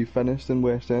 like see Finished and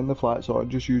West End, the flats are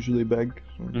just usually big.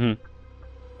 So.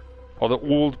 Are the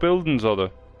old buildings, are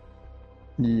they?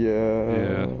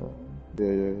 Yeah. They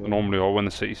Yeah. normally are in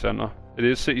the city centre. It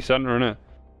is city centre, innit?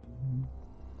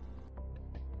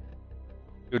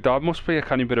 Your dad must pay a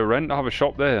canny bit of rent to have a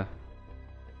shop there.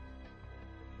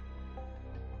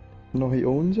 No, he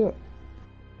owns it.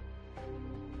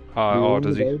 Oh,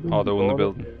 does he? building, Oh, they own the bought it.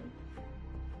 building.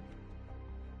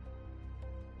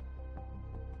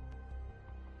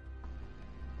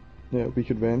 Yeah, we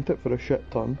could rent it for a shit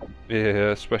ton.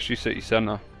 Yeah, especially city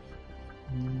centre.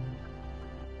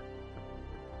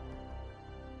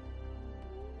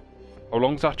 How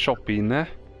long's that shop been there?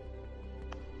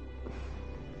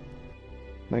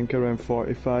 I think around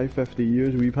 45, 50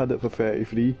 years. We've had it for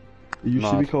 33. It used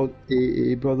to be Mad. called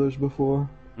AA Brothers before.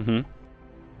 Mhm.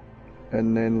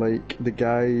 And then like the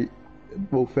guy,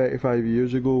 well 35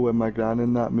 years ago when my gran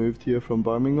and that moved here from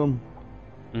Birmingham,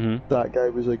 Mhm. that guy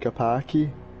was like a packy.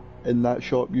 And that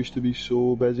shop used to be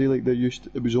so busy, like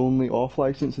it was only off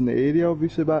license in the area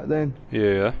obviously back then.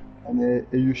 Yeah. And it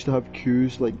used to have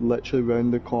queues like literally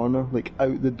round the corner, like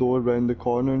out the door round the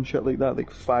corner and shit like that,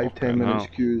 like 5-10 Fucking minutes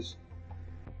hell. queues.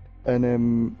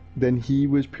 And then he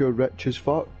was pure rich as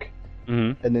fuck,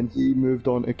 Mhm. and then he moved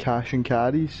on to cash and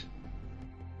carries.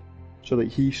 So like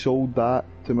he sold that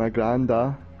to my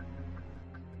granda,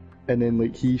 and then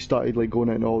like he started like going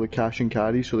into all the cash and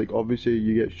carries. So like obviously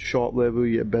you get shop level,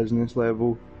 you get business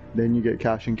level, then you get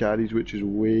cash and carries, which is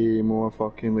way more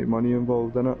fucking like money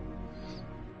involved in it.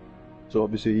 So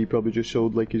obviously he probably just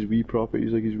sold like his wee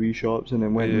properties, like his wee shops, and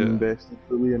then went and Yeah. invested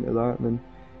fully into that, and then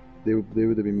they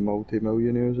would have been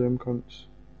multi-millionaires, them cunts.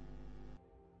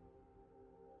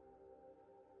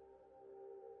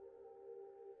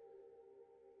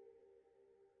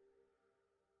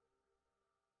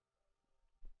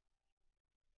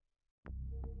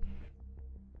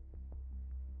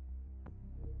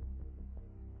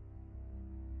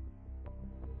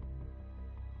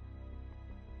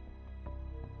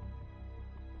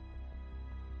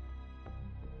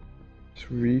 It's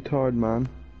retard, man.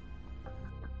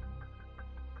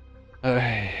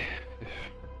 Ay.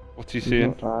 What's he He's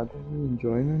saying? not adding and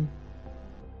joining.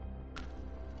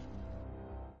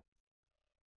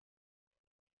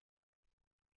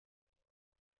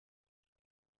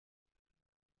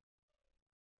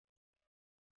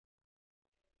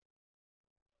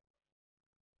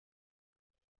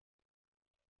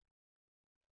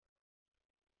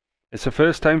 It's the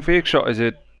first time fake shot. Is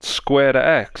it square to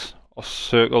X or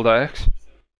circle to X?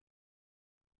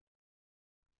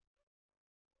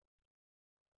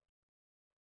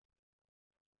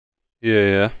 Yeah,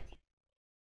 yeah.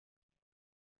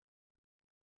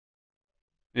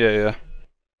 Yeah, yeah.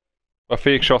 A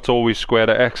fake shot's always square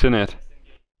to X, in it.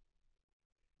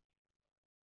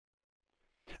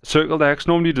 Circle to X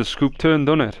normally does scoop turn,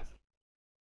 doesn't it?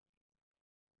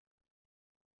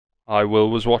 I Will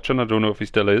was watching. I don't know if he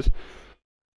still is.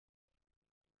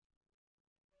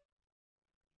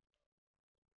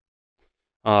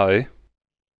 Aye.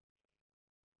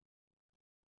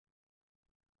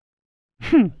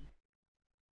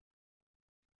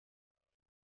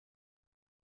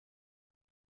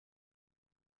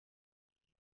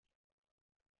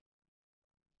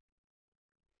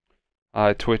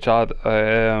 Aye, Twitch ad.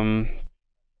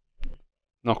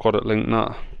 Not got it linked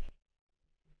that.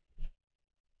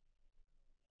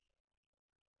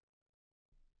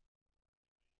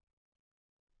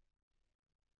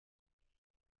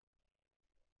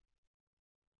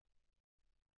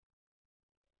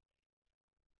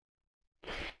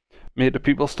 Mate, do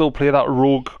people still play that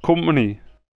Rogue Company?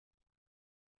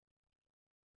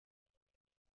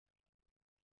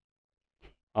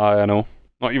 Aye, I know.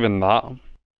 Not even that.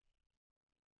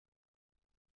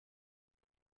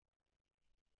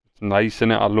 It's nice,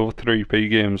 innit? I love 3p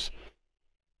games.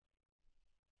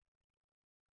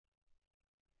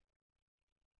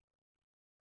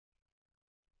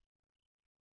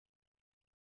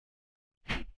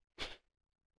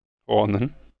 Go on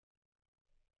then.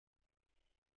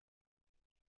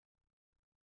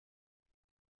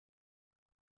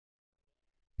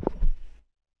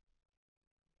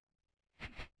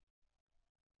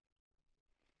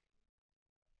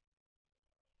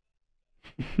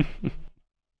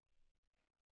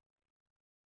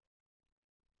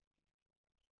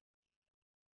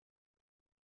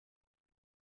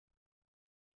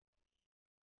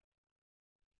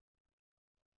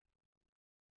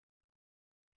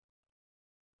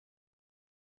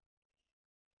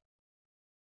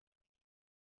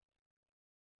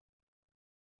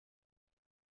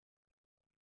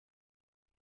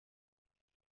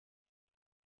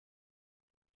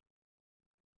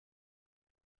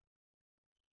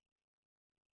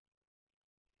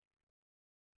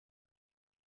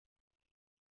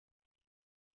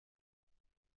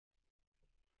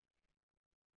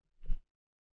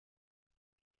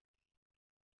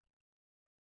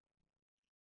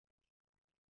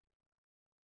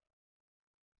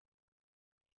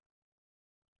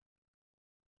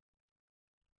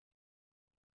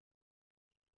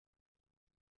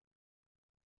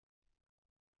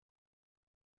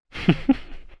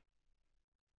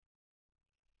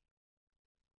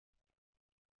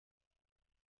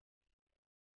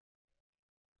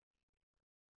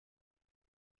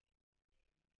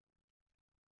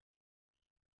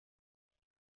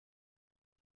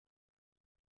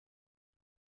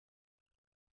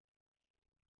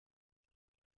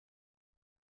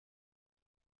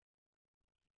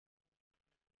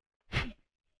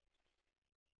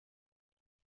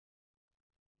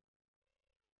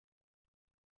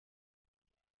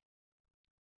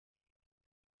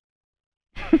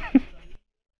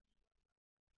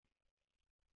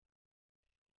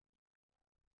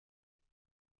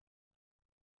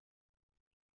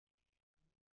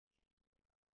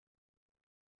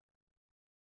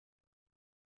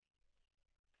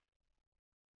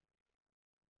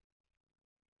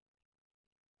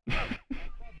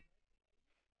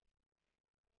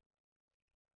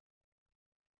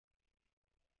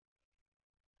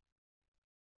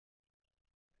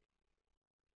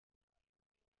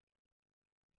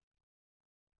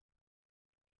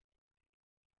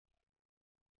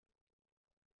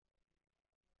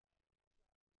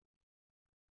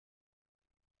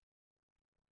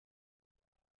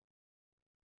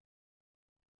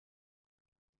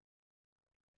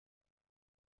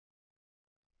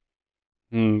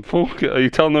 Fuck it. Are you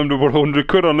telling them to put 100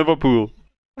 quid on Liverpool?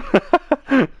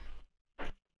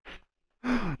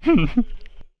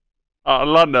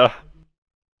 Atlanta.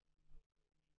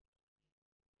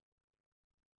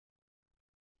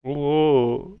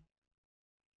 Whoa.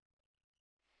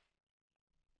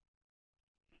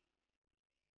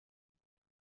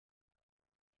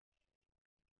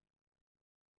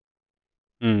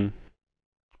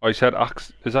 I said,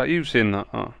 is that you saying that?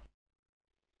 Oh.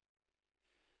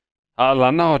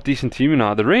 Atlanta are a decent team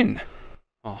now. They're in.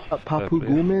 Oh, That Papu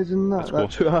Gomez and that.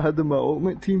 That's who I had in my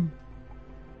ultimate team.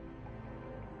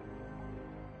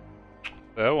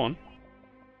 Fair one.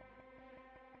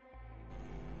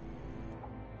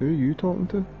 Who are you talking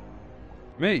to?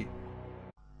 Me?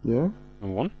 Yeah? No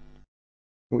one.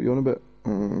 What you on about?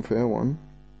 Fair one.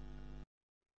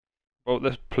 About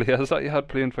the players that you had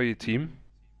playing for your team?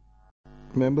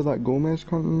 Remember that Gomez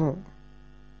cunt and that?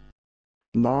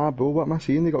 Nah, bro, what am I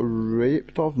saying? They got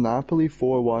raped off Napoli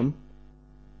 4-1.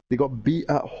 They got beat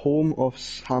at home off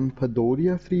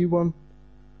Sampdoria 3-1.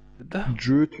 Did they?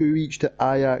 Drew 2 each to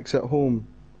Ajax at home.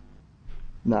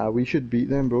 Nah, we should beat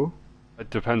them, bro. It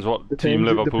depends what team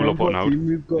Liverpool are putting out.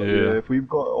 We've got, yeah, if we've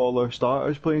got all our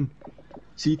starters playing.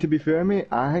 See, to be fair, mate,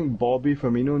 I think Bobby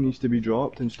Firmino needs to be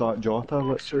dropped and start Jota,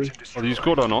 let's say. Are these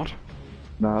good or not?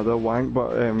 Nah, they're wank,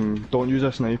 but don't use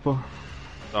a sniper.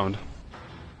 Sound.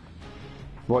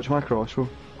 Watch my cross, bro.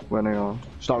 When I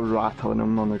start rattling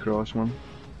them on the cross, man.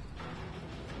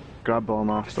 Grab ball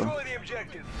master. Destroy the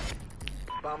objective.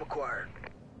 Bomb acquired.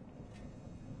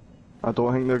 I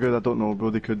don't think they're good, I don't know, bro.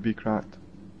 They could be cracked.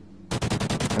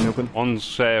 And open.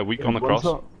 One's weak on the cross.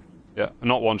 Shot. Yeah,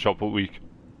 not one shot, but weak.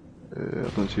 I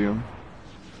don't see him.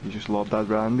 He just lobbed that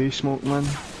brandy smoke, man.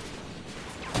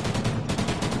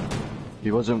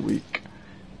 He wasn't weak.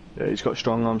 Yeah, he's got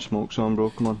strong arm smokes on,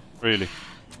 bro. Come on. Really?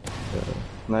 Yeah.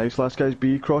 Nice, last guy's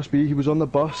B, cross B. He was on the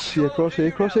bus. Yeah, cross A,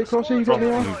 cross A, cross A. He got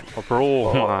me off. A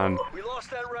bro, man. We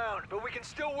lost that round, but we can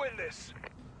still win this.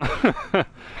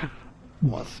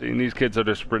 Seeing these kids are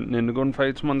just sprinting into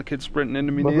gunfights, man. The kids sprinting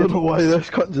into me. I don't know why this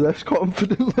cunt's this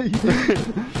confident, like.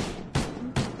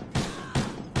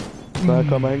 Nah,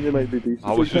 come on, you might be decent.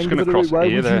 I was just gonna cross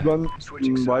A there.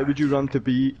 Why would you run to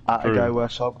B at a guy with a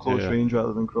sub-close range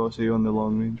rather than cross A on the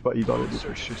long range? But he got it.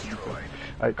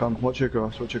 Right, come, watch your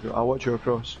cross, I'll watch your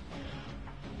cross.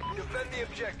 Defend the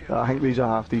objective. I think these are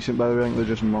half decent, by the way. I think they're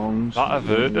just mongs. That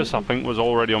Avertus, I think, was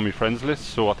already on my friends list,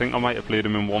 so I think I might have played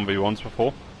him in 1v1s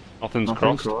before. Nothing's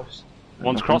crossed.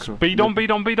 One's crossed. Beat on.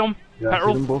 Yeah,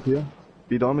 Petrol. them both, yeah.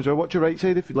 Beat on as well. Watch your right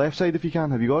side, left side if you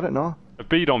can. Have you got it? No?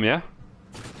 Beat on, yeah?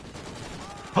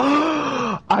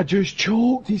 I just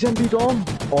choked. He's in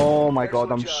Bidom. Oh my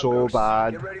god, I'm so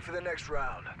bad. Get ready for the next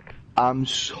round. I'm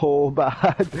so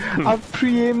bad. I've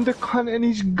pre-aimed the cunt and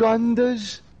he's gunned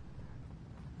us.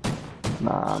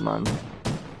 Nah, man.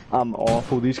 I'm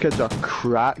awful. These kids are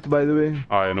cracked, by the way.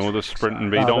 I know the sprinting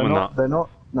Bidom and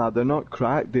that. They're not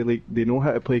cracked. They know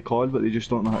how to play COD, but they just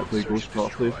don't know how to play Ghost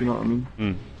properly. If you know what I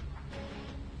mean.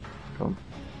 Come.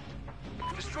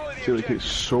 I feel like it's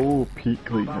so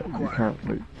peak, like you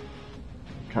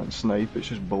can't snipe. It's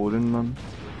just boring, man.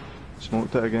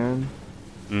 Smoked it again.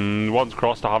 One's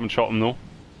crossed. I haven't shot him though.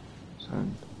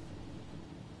 Sound.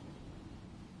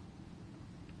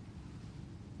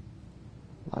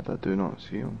 Lad, I do not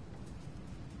see him.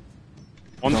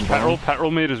 One's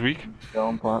petrol made his weak. Yeah,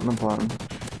 I'm planting.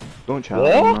 Don't chat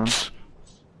him, man.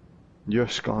 You're a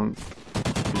skunk.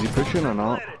 Is he pushing or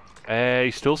not?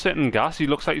 He's still sitting in gas. He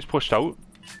looks like he's pushed out.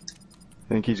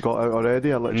 Think he's got out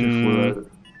already? I literally flew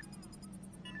out.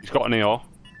 He's got an AR.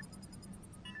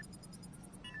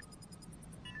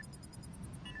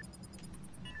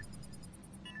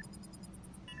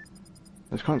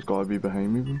 This cunt's gotta be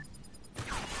behind me, bro.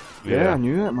 Yeah, I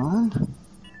knew it, man.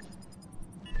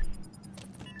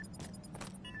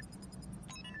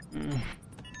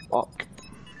 Fuck.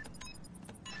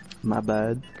 My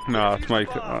bad. Nah, it's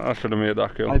Mike. I should have made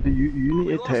that kill. You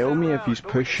need to tell me if he's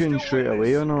pushing straight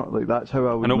away or not. Like, that's how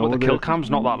I would know. I know, but the kill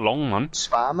cam's not that long, man.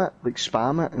 Spam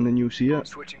it, and then you'll see it.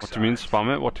 What do you mean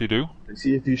spam it? What do you do?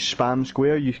 See, if you spam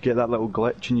square, you get that little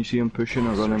glitch and you see him pushing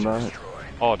or running back.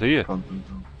 Oh, do you?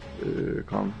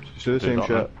 Come. Just do the same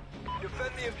shit.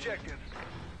 Defend the objective.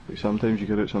 Like, sometimes you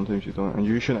get it, sometimes you don't. And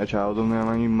you shouldn't have chowed him there,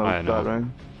 man. You milked that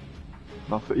round.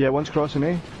 Yeah, one's crossing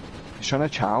A. He's trying to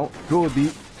chow. Bro,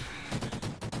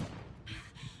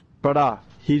 Brother,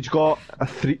 he's got a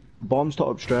 3 bombs to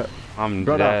upstrip. I'm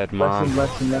dead, man.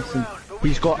 Listen.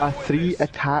 He's got a 3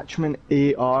 attachment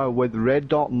AR with red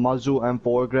dot muzzle and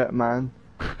foregrip, man.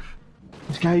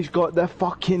 This guy's got the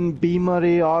fucking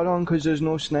beamer AR on because there's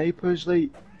no snipers,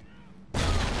 like.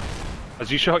 Has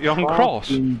he shot you on cross?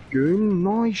 Fucking goon.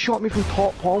 No, he shot me from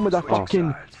top palm with a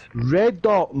fucking red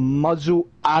dot, muzzle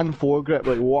and foregrip.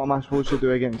 Like, what am I supposed to do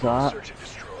against that? Search and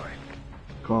destroy.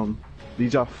 Come.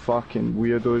 These are fucking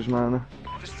weirdos, man.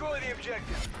 Destroy the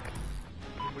objective.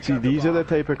 We See, got the these are the bomb.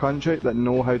 type of country that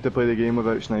know how to play the game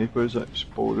without snipers. It's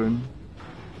boring.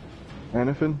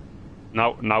 Anything?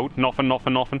 No,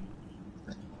 nothing.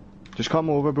 Just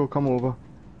come over, bro, come over.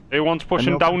 Everyone's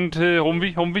pushing down to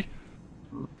Humvee.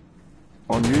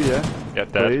 On you, yeah? Yeah,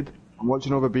 dead. Blade. I'm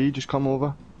watching over B, just come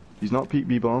over. He's not peek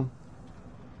B bomb.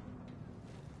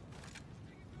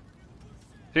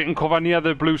 You can cover near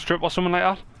the blue strip or something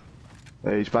like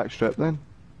that? He's backstripped then.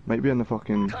 Might be in the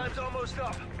fucking... Time's almost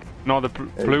up. No, the blue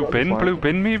got the bin, flag. blue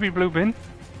bin, maybe blue bin.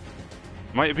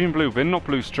 Might have been blue bin, not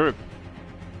blue strip.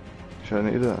 Should I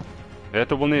need it? Yeah,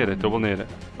 double need it.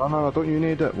 No, don't you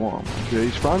need it? What? Yeah,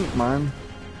 he's front, man.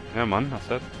 Yeah, man, that's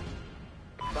it.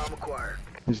 Bomb acquired.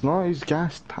 He's not, he's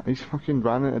gassed. He's fucking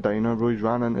ran into diner, bro. He's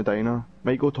ran into diner.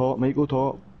 Might go top.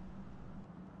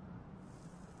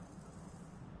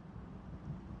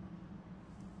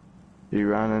 He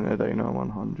ran into diner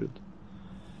 100.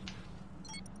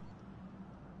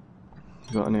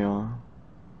 Got any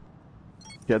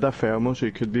He had a thermal, so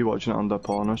he could be watching it under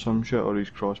pawn or some shit, or he's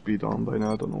cross beat on by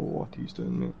now. I don't know what he's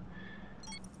doing, mate.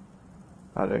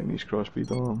 I reckon he's cross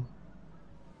beat on.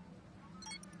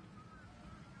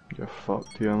 You're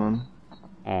fucked here, man.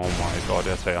 Oh my god,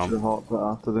 yes I Should've am. hopped it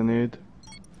after the nade.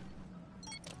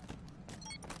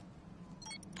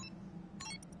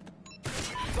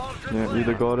 Yeah, you'd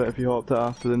have got it if you hopped it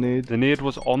after the nade. The nade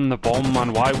was on the bomb,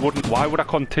 man. Why would I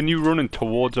continue running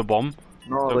towards a bomb?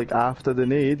 No, like after the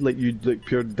nade, like you like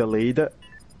pure delayed it.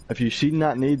 If you seen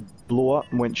that nade blow up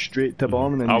and went straight to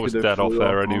bomb, and then I you was could have dead off flew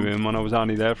there bomb. anyway, man. I was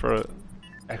only there for an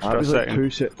That extra was like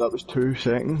second. that was 2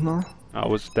 seconds now. I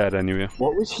was dead anyway.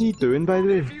 What was he doing, by the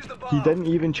way? He didn't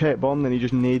even check bomb, then he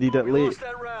just naded it late.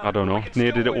 I don't know.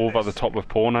 Naded it over the top of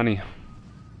pawn, and he.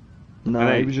 Nah,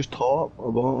 And he was just top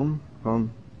or bottom.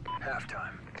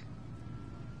 Halftime.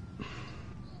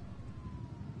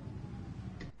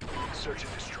 Search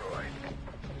and destroy.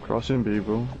 Crossing B,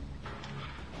 bro.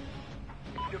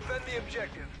 Defend the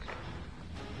objective.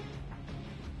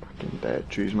 Fucking dead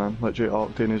trees, man. Literally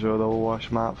Octane as well, the whole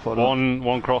wash map for it.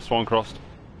 One crossed.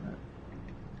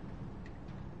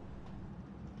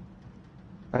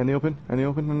 Any open?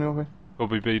 Could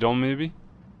be beat on, maybe.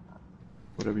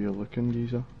 Whatever you're looking,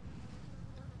 geezer.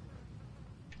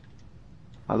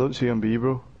 I don't see him B,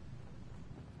 bro.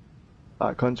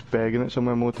 That cunt's begging it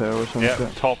somewhere, motel or something. Yeah,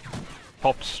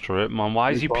 top strip, man.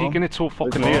 Why is he Big bomb. peeking it so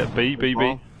fucking Big late? bomb. B. Big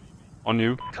bomb. On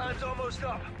you. Time's almost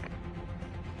up.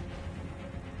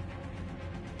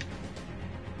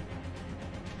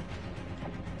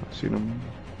 I seen him.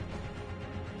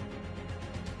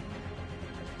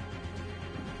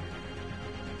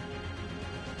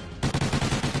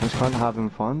 This cunt having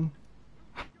fun.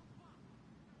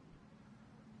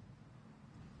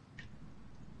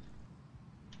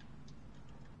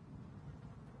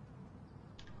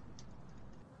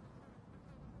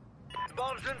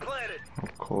 Bomb's been planted.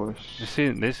 Of course.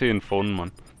 They're saying fun,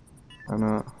 man. I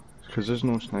know. It's because there's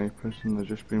no snipers and they're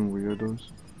just being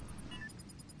weirdos.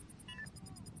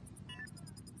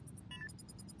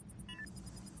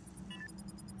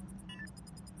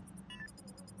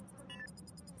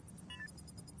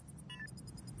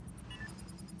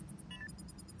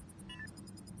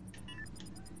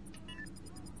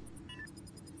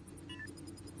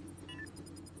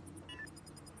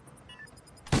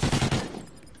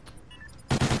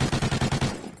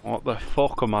 What the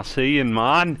fuck am I seeing,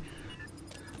 man?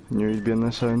 Knew he'd be in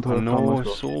the sound. I know,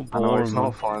 it's so I know, it's boring, not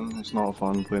man. fun. It's not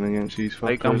fun playing against these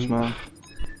Like, fuckers, man.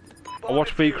 I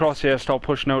watched B Crosshair start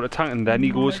pushing out a tank and then he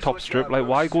goes top strip. Like,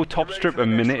 why go top strip a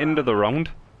minute into the round?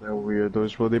 They're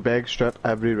weirdos, bro. They beg strip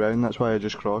every round. That's why I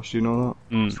just crossed, you know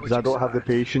that? Mm. Because I don't have the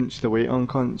patience to wait on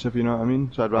cunts, if you know what I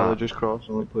mean. So I'd rather just cross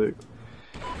and like play.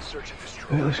 Search and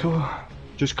destroy. Right, let's go.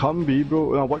 Just come B,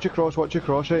 bro. Now, watch your cross, right,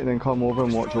 and then come over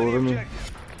and watch Destroy the over me.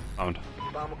 objective. Found.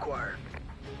 Bomb acquired.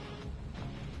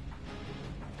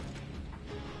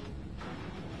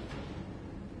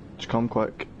 Just come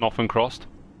quick. Nothing crossed.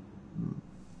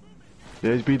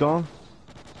 Yeah, he's B down.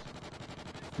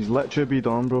 He's literally B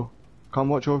down, bro. Come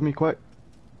watch over me quick.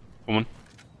 Come on.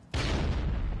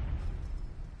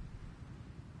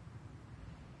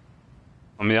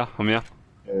 I'm here.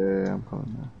 Yeah, I'm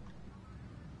coming now.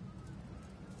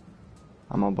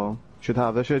 I'm on bomb. Should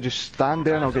have this. Just stand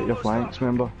there and I'll get your flanks,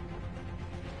 remember?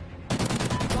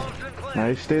 Bomb's been planted.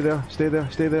 Nice, stay there.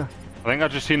 I think I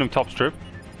just seen him top strip.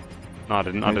 No, I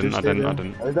didn't. Nice, just stay there.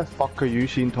 How the fuck are you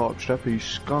seeing top strip? Are you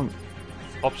skunk?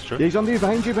 Ops true. Yeah, he's under you,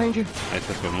 behind you, behind you. Nice,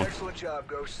 that's good one. Excellent job,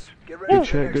 Ghosts. Get ready Good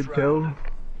for the shit, next good round.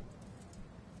 kill.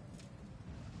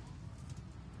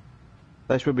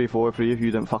 This would be 4-3 if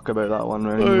you didn't fuck about that one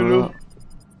round. I You know know. that?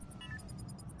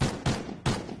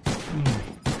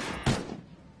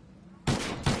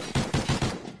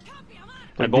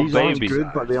 I Like, got these aren't babies.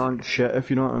 good, but they aren't shit, if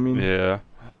you know what I mean. Yeah.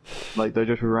 Like, they're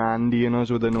just randying us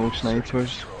with the no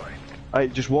snipers.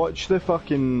 Alright, just watch the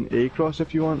fucking A-cross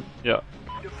if you want. Yeah.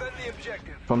 Defend the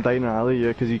objective. From Diner Alley, yeah,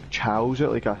 because he chows it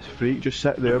like a freak. Just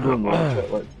sit there, bro, and watch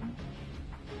it. Like.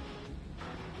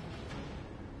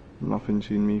 Nothing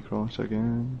seen me cross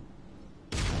again.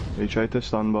 He tried to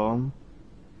stun bomb.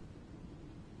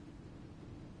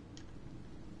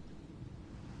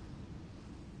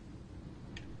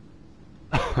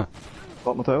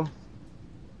 Got my tail.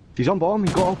 He's on bomb,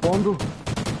 he got off bomb, bro.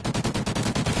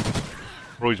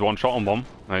 Bro, he's one shot on bomb.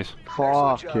 Nice.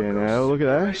 Fucking hell, look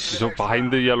at this. He's up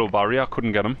behind the yellow barrier. I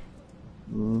couldn't get him.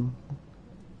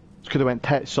 Could have went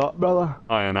tits up, brother.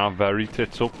 I am now very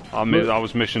tits up. I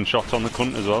was missing shots on the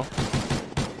cunt as well.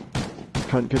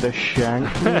 Cunt could have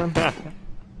shanked me,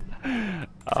 man.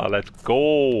 Let's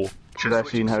go. Should have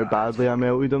seen how badly I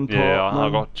melted him top, Yeah, I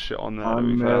man. got shit on there. I to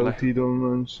be fair, like. melted him,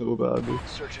 man, so badly.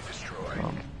 Search and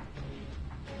destroy.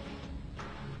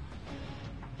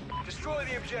 Destroy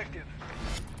the objective.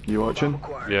 You Bomb watching?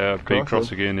 acquired. Yeah, big Cross,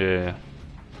 cross again, yeah.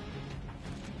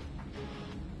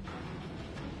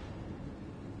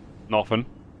 Nothing.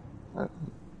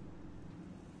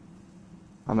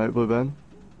 I'm out, Blue Ben.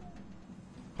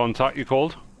 Contact, you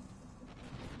called?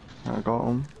 I got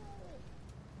him.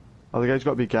 Oh, the guy's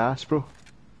got to be gas, bro.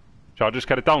 Shall I just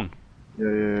get it down?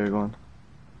 Yeah, go on.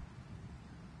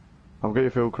 I'll get you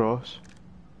full cross.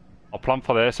 I'll plan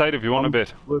for their side if you want a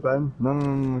bit. Blue Ben.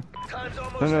 No. Time's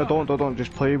almost No, up. don't.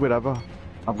 Just play wherever.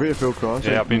 I've got you full cross.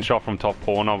 Yeah, I've been shot from top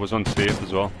corner. I was unsafe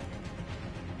as well.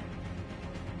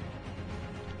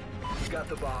 Got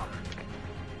the bomb.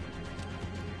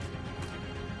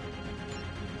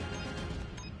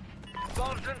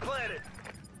 Bomb's been planted.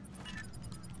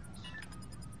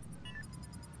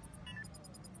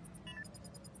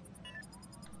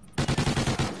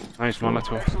 Nice man, let's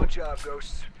go. Excellent job,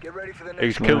 Ghosts. Get ready for the next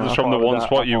He's round. killed us I from the thought one that-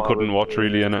 spot I you thought couldn't it watch was-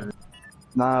 really, innit?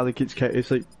 Nah, like it's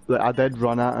like I did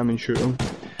run at him and shoot him.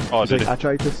 Oh, It's did like I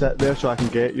tried to sit there so I can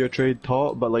get your trade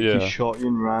top, but like Yeah. he shot you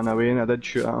and ran away, and I did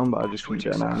shoot at him, but I just couldn't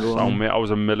get an angle on Sound him. mate, I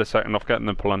was a millisecond off getting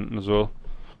the planting as well.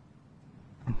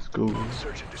 Let's go.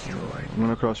 Search and destroy. I'm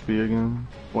gonna cross B again.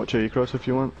 Watch A cross if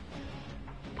you want.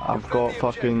 I've got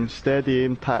fucking steady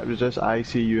aim, tap resist,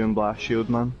 ICU and blast shield,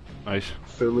 man. Nice.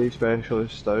 Fully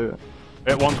specialist out.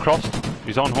 Hit one's crossed.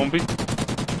 He's on Humvee.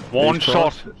 One He's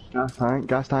shot. crossed.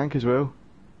 Gas tank as well.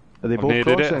 Are they I've both naded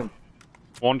it. crossing?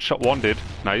 One shot. One did.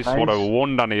 Nice. Nice. What a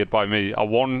one done by me. I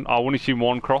only seen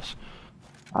one cross.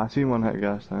 I seen one hit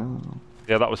gas tank.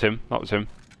 Yeah, that was him. That was him.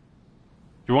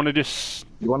 You want to just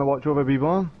You wanna watch over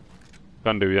B-bomb?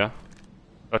 can do, yeah.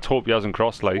 Let's hope he hasn't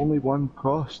crossed. Like, Only one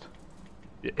crossed.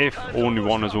 if only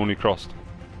one has only crossed.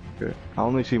 Okay. I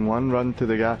only seen one run to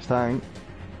the gas tank.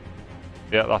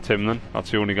 Yeah, that's him then. That's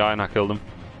the only guy, and I killed him.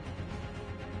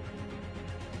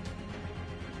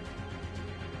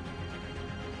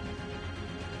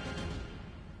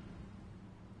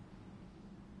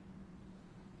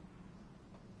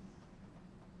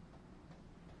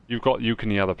 You can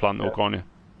hear the plant though, can't you?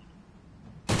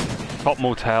 Top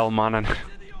motel, man, and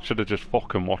should have just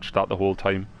fucking watched that the whole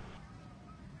time.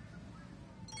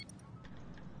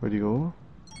 Where'd you go?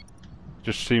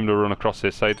 Just seemed to run across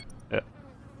this side. Yeah.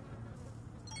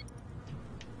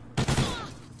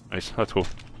 Nice, let's go.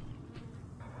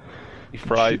 He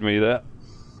fried me there.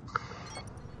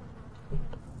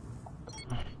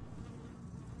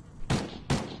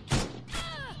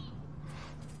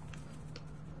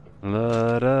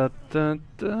 La da da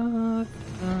da da.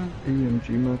 AMG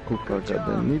my coca got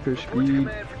the need for Report to speed.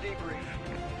 command for debrief.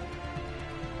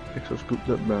 Exo scooped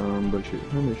up down, but shit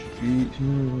on the streets.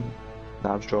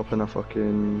 Nav's dropping a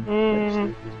fucking.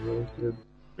 And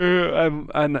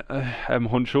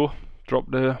Huncho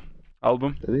dropped the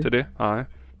album Did he? today. Aye.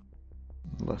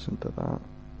 Listen to that.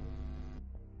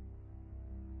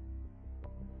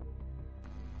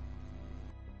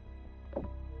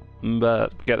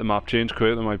 But get the map changed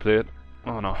quick, then I play it.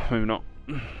 Oh no, maybe not.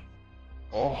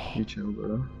 Oh, You chill,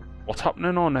 brother. what's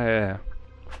happening on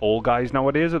Fall Guys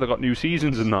nowadays? Have they got new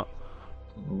seasons and that?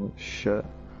 Oh shit.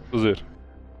 Was it?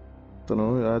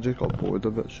 Dunno, I just got bored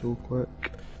of it so quick.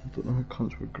 I don't know how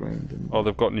cunts were grinding. Oh,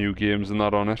 they've got new games and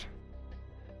that on it.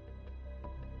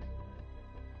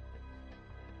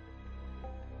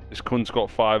 This cunt's got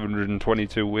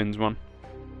 522 wins, man.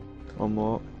 On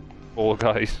what? Fall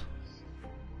Guys.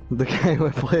 The guy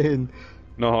we're playing.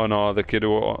 No, the kid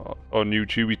on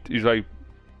YouTube. He's like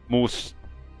most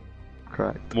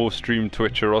streamed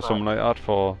Twitcher or something like that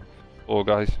for Fall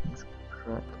Guys.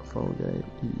 Correct. Fall Guy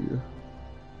EU.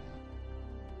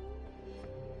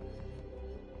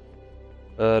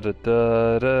 Da da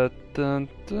da da dun,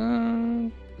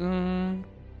 dun, dun.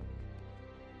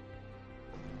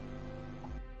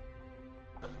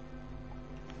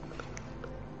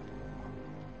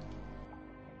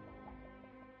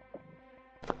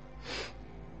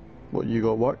 What you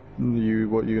got? What you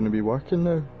gonna be working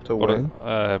now? Till when?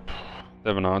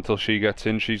 Never know until she gets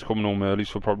in. She's coming home early,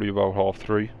 so probably about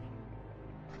 3:30.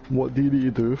 What do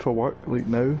you do for work? Like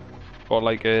now? Got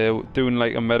like doing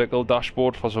like a medical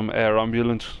dashboard for some air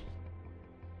ambulance.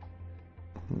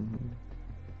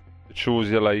 It shows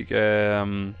you like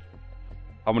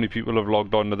how many people have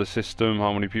logged onto the system,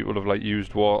 how many people have like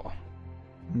used what.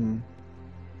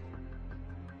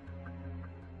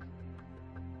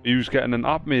 Who's getting an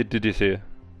app made, did you say?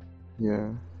 Yeah.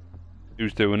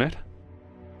 Who's doing it?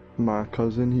 My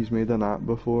cousin, he's made an app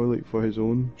before, like for his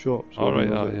own shop. So Alright,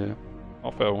 yeah.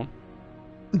 Not fair one.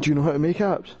 Do you know how to make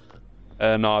apps?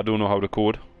 No, I don't know how to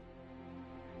code.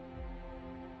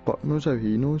 But knows how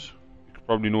he knows. He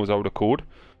probably knows how to code.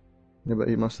 Yeah, but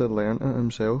he must have learnt it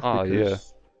himself. Ah, yeah.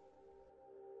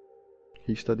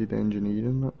 He studied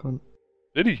engineering, that cunt.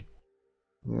 Did he?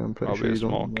 Yeah, I'm pretty Probably sure a he's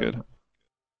smart kid.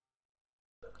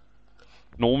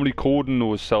 Normally coding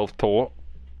though is self-taught.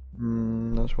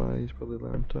 That's why he's probably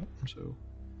learnt it himself.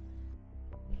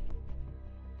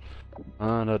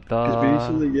 Because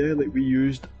basically, yeah, like we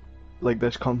used like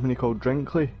this company called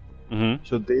Drinkly.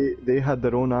 So they had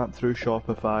their own app through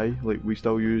Shopify, like we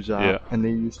still use that, Yeah. and they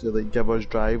used to like give us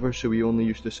drivers, so we only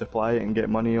used to supply it and get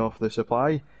money off the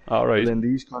supply. Alright. And then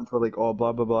these cunts were like, oh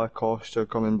blah blah blah, costs are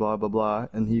coming, blah blah blah,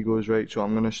 and he goes, right, so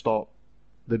I'm gonna stop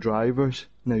the drivers.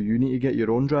 Now you need to get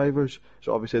your own drivers,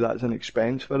 so obviously that's an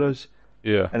expense for us.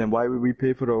 Yeah. And then why would we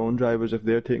pay for our own drivers if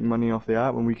they're taking money off the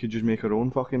app when we could just make our own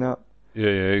fucking app? Yeah,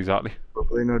 exactly. We're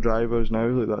paying our drivers now,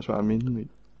 like that's what I mean. Like,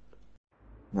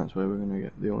 that's why we're gonna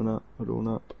get our own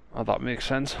app. Oh, that makes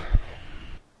sense.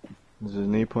 There's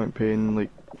no point paying, like,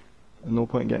 no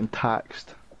point getting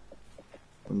taxed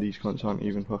when these cunts aren't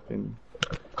even fucking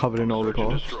covering all the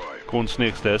costs. Go on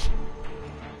snake stairs.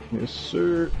 Yes,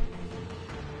 sir.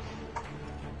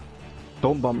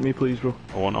 Don't bump me, please, bro.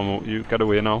 I want you. Get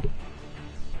away now.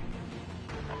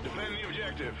 Defend the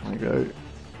objective. I go.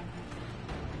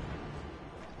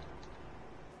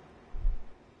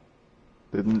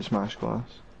 Didn't smash glass.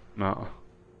 No.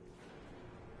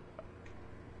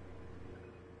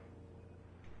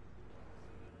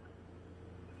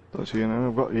 Don't see you now.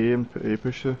 I've got A and A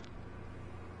push through.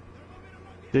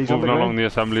 Yeah, he's Moving underground. along the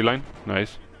assembly line.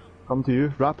 Nice. Come to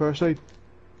you. Wrap our side.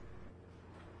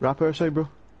 Wrap our side, bro.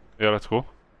 Yeah, let's go.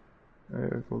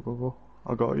 Go.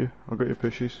 I got you. I got your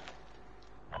pushes.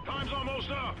 Time's almost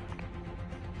up.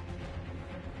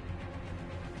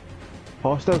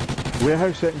 Hostile.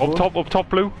 Warehouse second floor. Up top,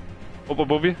 blue. Up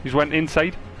above you. He's went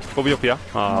inside. Go be up here.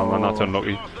 Ah, man, that's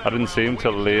unlucky. I didn't see him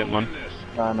till late, man.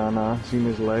 Nah. Seen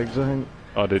his legs, I think.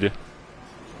 Oh, did you?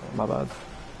 My bad.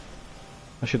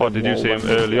 I should Oh, have did you see him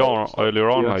walled earlier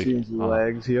on? Yeah, Like? I've seen his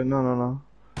legs here. No.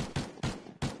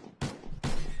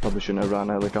 Probably shouldn't have ran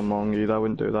out like a mongy. I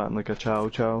wouldn't do that in like a chow.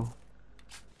 So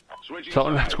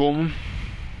let's go, man.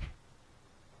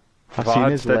 I've If I seen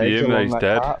had his steady legs aim, along he's like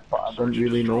dead. that, but I didn't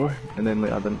really know. And then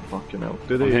like I didn't fucking know.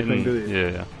 Do they? I'm hitting, Do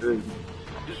they? yeah. Do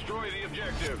they? Destroy the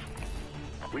objective.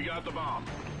 We got the bomb.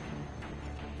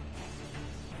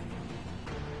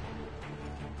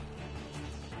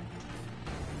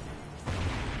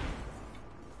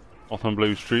 Off on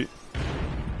Blue Street.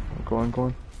 Go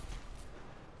on.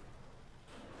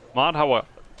 Mad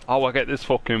how I get this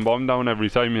fucking bomb down every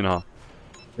time, you know.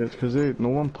 It's because no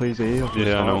one plays A.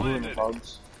 Yeah, I know.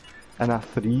 And a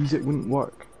threes it wouldn't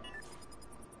work.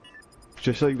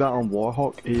 Just like that on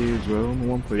Warhawk A as well. No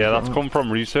one plays. Yeah, that's that. come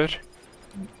from research.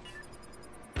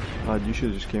 Lad, you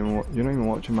should have just came and you're not even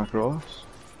watching my cross.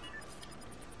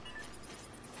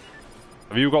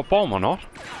 Have you got bomb or not?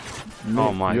 Mate,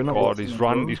 Oh my you're not god, watching he's my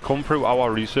run. cross. He's come through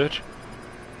our research.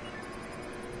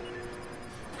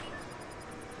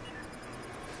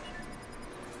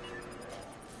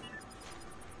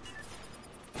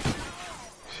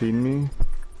 Seen me?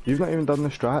 You've not even done the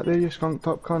strat there, you skunked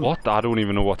up cunt. What? I don't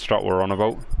even know what strat we're on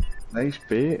about. Nice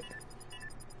bait.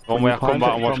 One way I come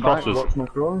back and watch crosses. Watch my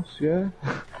cross, yeah.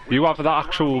 You have that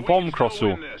actual bomb cross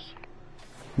though.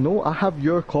 No, I have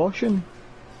your caution.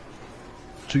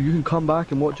 So you can come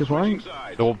back and watch your flank.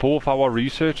 They were both our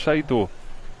research side though.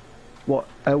 What,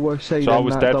 our side? So I in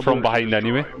was that dead double- from behind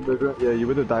anyway. Yeah, you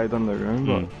would have died underground,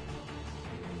 but...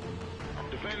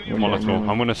 Come on, let's go.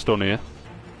 I'm gonna stun here.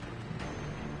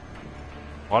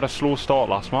 I had a slow start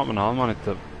last map and I managed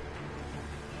to...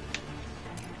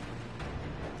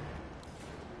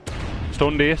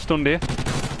 Stunned here, stunned here.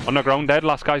 On the ground dead,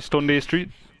 last guy stunned here street.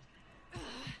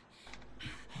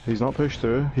 He's not pushed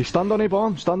through. He's stunned on a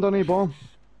bomb, stunned on a bomb.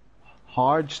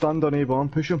 Hard stunned on a bomb,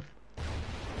 push him.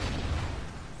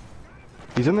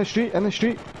 He's in the street, in the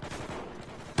street.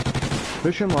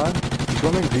 Push him, lad. He's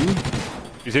running green.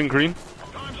 He's in green.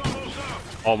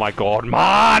 Oh my god,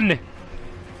 man!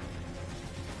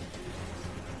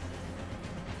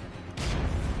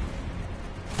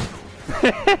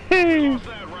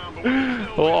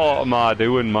 What am I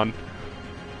doing, man?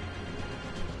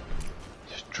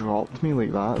 Just dropped me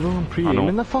like that though, I'm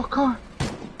pre-aiming the fucker.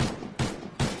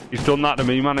 He's done that to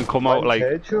me, man, and come out like...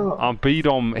 Headshot. I'm beat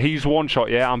him. He's one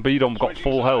shot, yeah, I'm beat him, got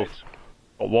full health.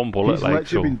 Got one bullet, He's like, literally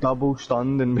so... been double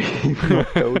stunned and me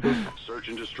not killed him. Search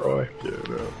and destroy.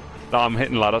 Nah, I'm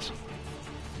hitting ladders.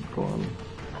 Go on.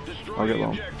 Destroy I'll get the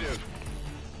long. objective.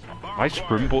 My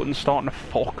sprint button's starting to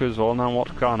fuck as well now,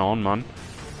 what's going on, man?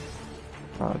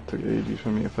 Ah, it took ages for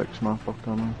me to fix my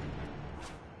fucker, man.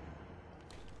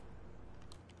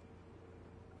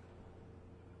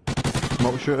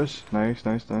 Smoke shooters. Nice,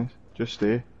 nice, nice. Just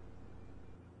stay.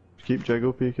 Just keep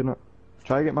jiggle peeking it.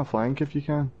 Try to get my flank if you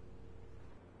can.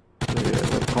 So, yeah,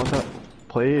 like, contact.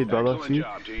 Played, brother. Excellent See?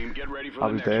 job, team. Get ready for I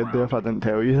the was next dead round. there if I didn't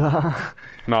tell you that.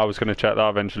 No, I was gonna check that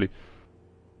eventually.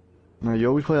 No, you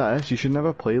always play like this. You should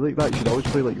never play like that. You should always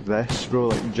play like this, bro.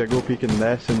 Like jiggle peeking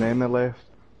this and then the left.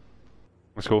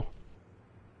 Let's go.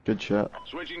 Good shit.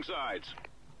 Switching sides.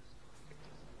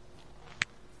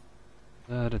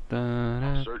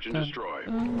 Da-da-da-da. Search and destroy.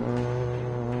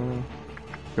 You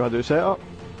wanna do a setup?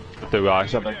 Do I?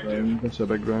 It's a big round. It's a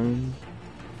big round.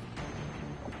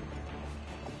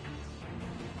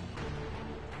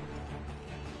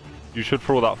 You should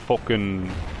throw that fucking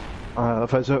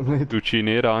If it's up, mate. Gucci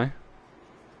near, aye?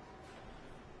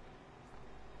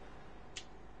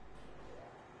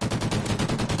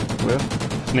 Where?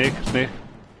 Snake, snake.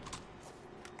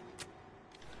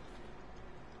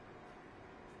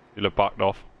 You'll have backed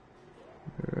off.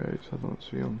 Right, I don't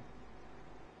see him.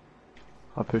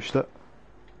 I pushed it.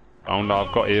 Round,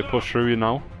 I've got air push through you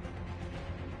now.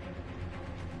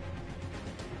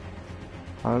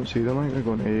 I don't see them. I think they're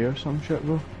going A or some shit,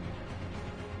 bro.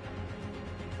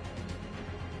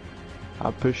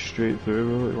 I pushed straight through,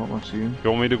 bro. Like, what am I seeing? You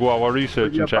want me to go our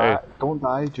research and check it? Don't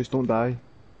die. Just don't die.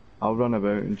 I'll run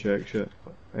about and check shit.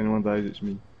 If anyone dies, it's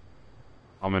me.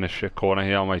 I'm in a shit corner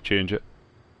here, I might change it.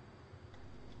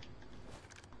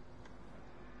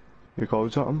 You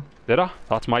called something? Did I?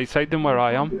 That's my side then where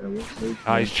I am.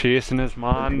 Ah, he's chasing us,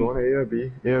 man. Going A or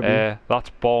B? A or B? That's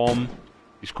bomb.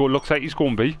 He's go. Looks like he's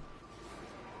going B.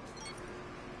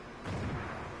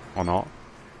 Or not?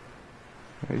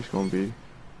 Yeah, he's going B.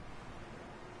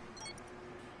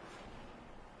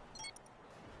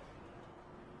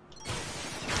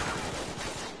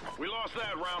 We lost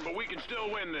that round, but we can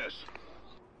still win this.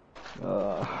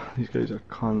 These guys are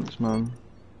cunts, man.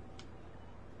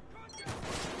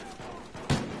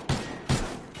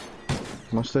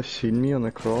 Must have seen me on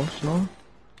the cross, no?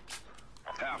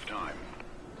 Halftime.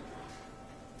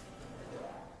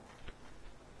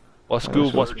 What's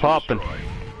good? What's poppin'?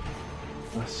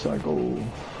 Let's go.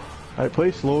 Right,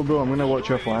 play slow, bro. I'm gonna watch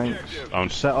your flanks.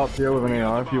 Sit up here with an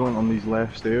AR if you want on these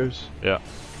left stairs. Yeah.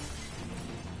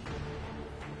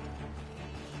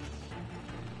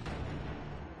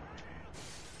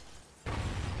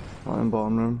 Not in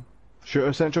bomb room.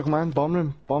 Shooter central command. Bomb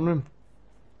room. Bomb room.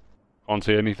 Can't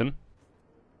see anything.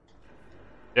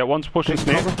 Yeah, one's pushing Take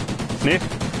snake. cover. Snake.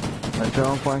 Right, try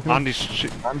on flanking. And he's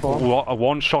And bomb. a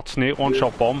one shot snake, one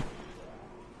shot bomb.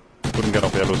 Couldn't get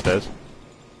up yellow stairs.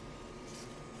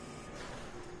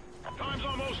 Time's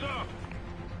almost up.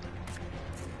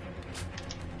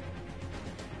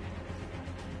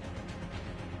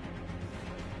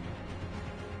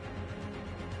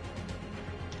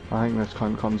 I think this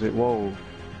cunt comes out. Whoa.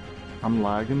 I'm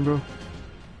lagging, bro.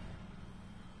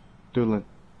 Doolan.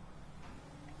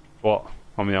 What?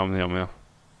 I'm here.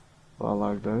 But I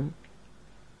lagged out.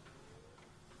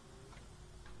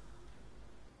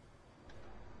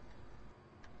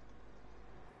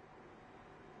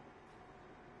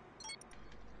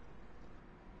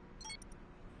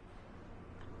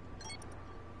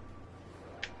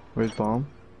 Where's bomb?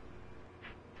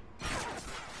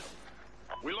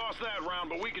 We lost that round,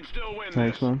 but we can still win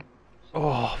Thanks, this. man.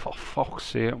 Oh, for fuck's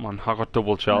sake, man. I got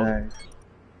double shelled. Nice.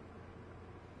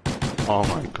 Oh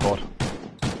my god.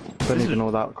 Didn't even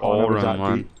know that corner was boring, that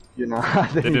man. deep. You know, I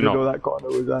didn't Did you even not? know that corner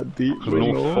was that deep. Because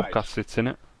no fucker sits in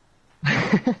it.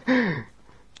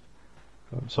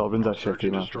 Sovereign's a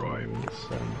shitty now.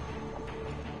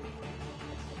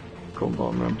 Come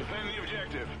on, man. Defend the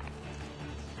objective.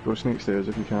 Go sneak stairs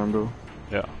if you can, bro.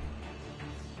 Yeah.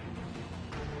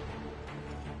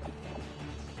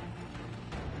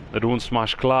 They don't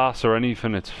smash glass or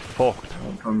anything, it's fucked.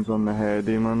 Comes on the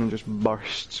heady, man, and just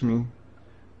bursts me.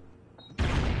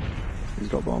 He's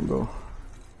got bomb, bro.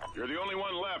 You're the only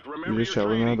one left. Remember He's just your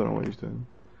chilling there, I training. don't know what he's doing.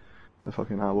 The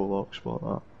fucking aloe lock spot,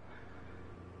 that.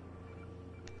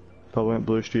 Probably went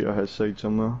blue street or his side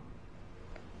somewhere.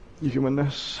 You can win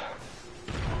this.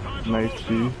 Knife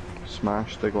B,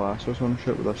 smash the glass or some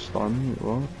shit with a stun,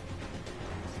 what?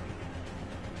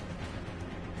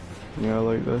 Yeah, I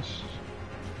like this.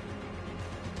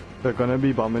 They're gonna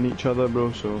be bumming each other,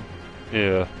 bro, so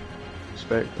Yeah.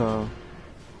 expect a...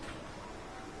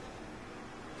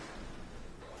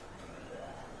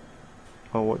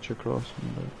 I'll watch you cross.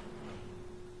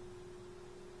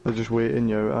 They're just waiting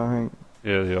you out, I think.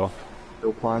 Yeah, they are.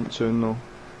 They'll plant soon though.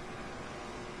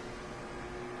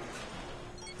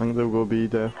 I think they'll go B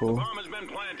defo. Bomb has been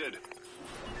planted.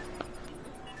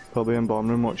 Probably in bomb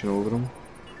room watching over them.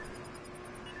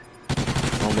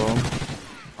 Hold on.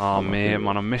 Oh mate,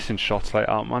 man, I'm missing shots like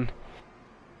that, man.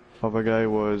 Other guy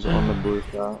was on the blue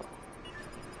cat.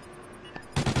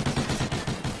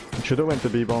 Should have went to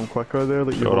B bomb quicker there.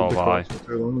 Like you Sure, held the have I. cross for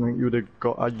too long. I think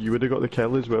you would have got the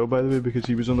kill as well, by the way, because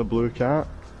he was on the blue cat.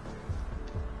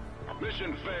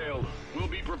 Mission failed. We'll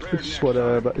be prepared next It's time.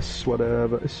 whatever. It's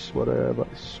whatever. It's whatever.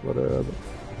 It's whatever.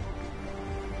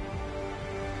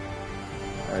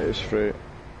 That is straight.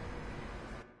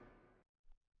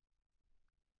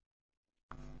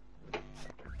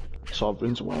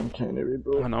 Sovereign's one anyway,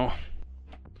 bro. I know.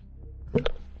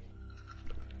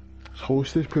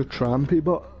 Host is pure trampy,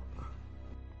 but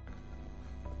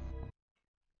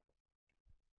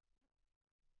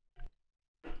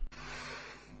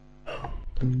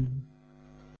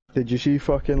did you see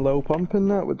fucking Lil Pump in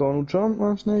that with Donald Trump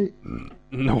last night?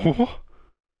 No.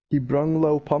 He brung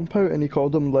Lil Pump out and he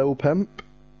called him Lil Pimp.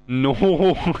 No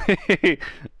way.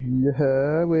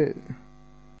 Yeah, wait.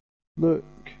 Look.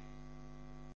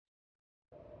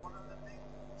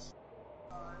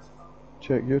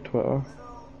 Check your Twitter.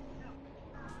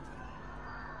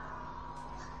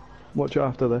 Watch it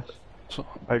after this. So,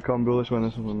 Right, come bro, let's win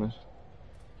this.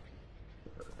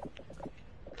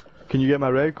 Can you get my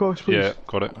red cross, please? yeah,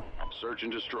 got it. Search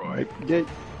and destroy. Right, yeah.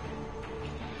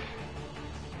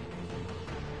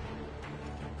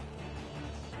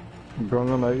 Brung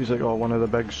him out, he's like, oh, one of the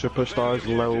big superstars,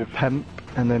 Lil Pimp,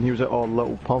 and then he was like, oh,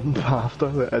 Lil Pump after,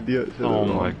 the idiot. Oh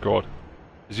my god.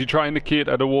 Is he trying to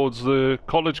cater towards the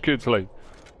college kids, like?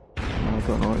 I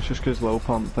don't know, it's just because Lil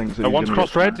Pump thinks that One's gonna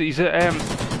crossed get red, he's at,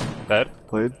 dead.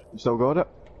 played. You still got it?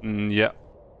 Yeah.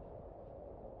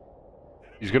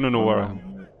 He's gonna know where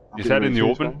he's head in the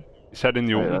open. He's head in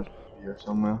the open. Here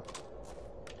somewhere.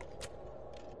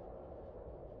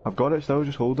 I've got it still,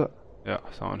 just hold it. Yeah,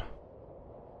 sound.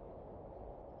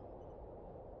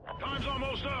 Time's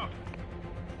almost up.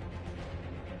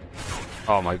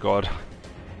 Oh my god.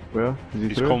 Where? Is he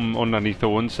He's through? come underneath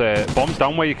Owens. Bombs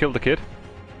down where you killed the kid.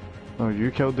 Oh,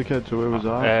 you killed the kid, so where was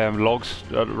that? Logs,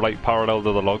 right parallel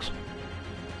to the logs.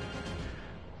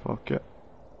 Fuck it.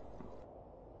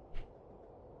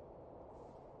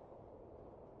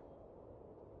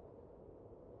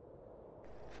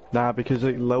 Nah, because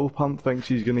like Lil Pump thinks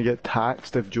he's gonna get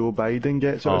taxed if Joe Biden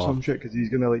gets it or some shit, because he's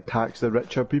gonna like tax the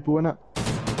richer people in it.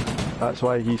 That's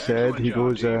why he said he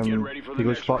goes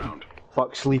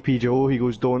fuck Sleepy Joe. He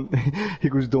goes don't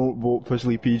don't vote for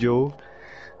Sleepy Joe.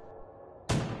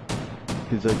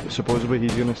 He's like supposedly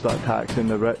he's gonna start taxing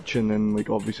the rich, and then like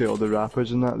obviously all the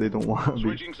rappers and that they don't want to be.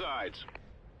 Switching sides.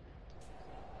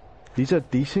 These are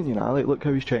decent, you know. Like look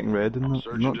how he's checking red and that.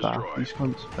 Search Not and daft. destroy. These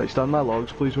cunts. Right, stand my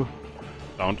logs, please. Bro.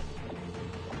 Sound.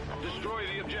 Destroy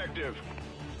the objective.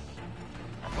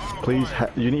 Please,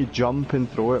 you need to jump and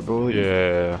throw it, bro. Like,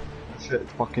 Yeah. shit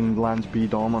fucking lands B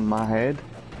dom on my head.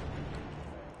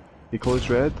 He closed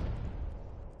red.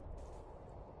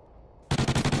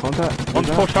 Contact. One's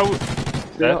pushed out.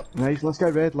 Dead. Yeah. Nice, let's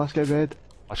get red, let's get red.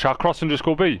 I shall cross and just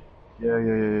go B.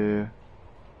 Yeah.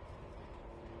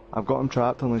 I've got him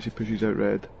trapped unless he pushes out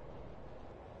red.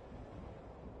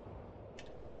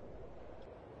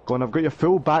 Go on, I've got your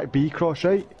full back B cross,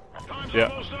 right? Time's Yeah.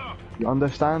 almost up. You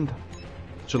understand?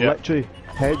 So Yeah. literally,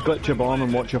 head glitch your bomb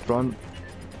and watch your front.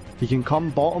 He can come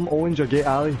bottom, Owens or gate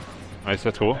alley. Nice,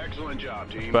 let's go. Excellent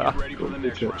job, team. Better. Get ready for the Good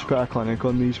next shit. round. Just put a clinic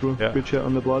on these, bro. Yeah. Good shit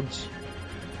on the bloods.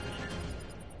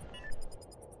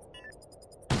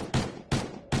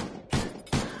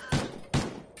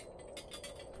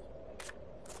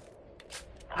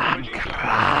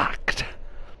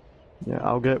 Yeah,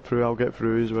 I'll get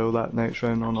through as well that next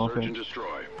round on Search and offense.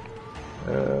 destroy.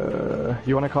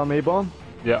 You wanna come A-bomb?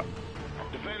 Yeah.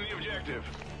 Defend the objective.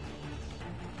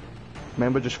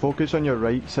 Remember, just focus on your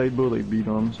right side, bro, like beat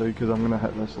on side, because I'm gonna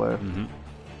hit this left. Mm-hmm.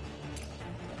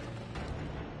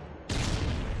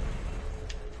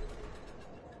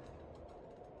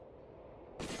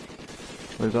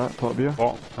 Where's that? Top view?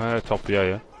 Oh, top,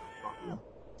 yeah.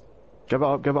 Give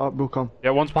it up, bro, come. Yeah,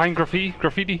 one's behind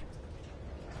graffiti.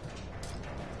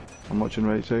 I'm watching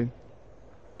right side.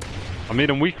 I made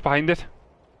him weak behind it.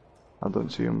 I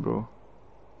don't see him, bro.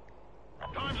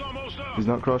 Time's almost up. He's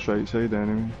not cross right side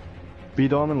anyway.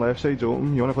 B-dom and left side's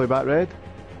open. You wanna play back red?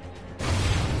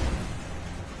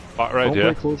 Back red, Don't yeah.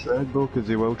 play close red, bro, because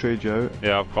they will trade you out.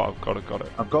 Yeah, I've got it.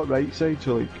 I've got right side,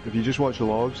 so like, if you just watch the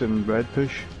logs and red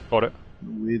push, Got it.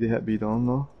 the way they hit B-dom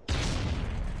though.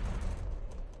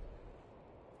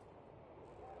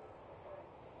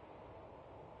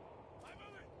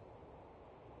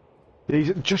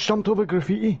 He's just jumped over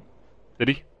graffiti. Did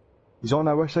he? He's on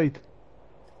our side.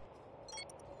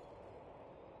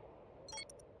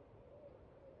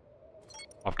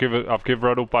 I've give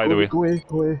red up by the way. Go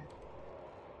away.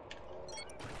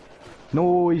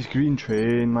 No, he's green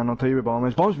train, man. I'll tell you what bomb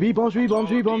is. Bombs B. Squad's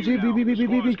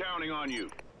counting on you.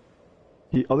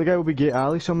 Other guy will be gate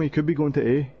alley somewhere. He could be going to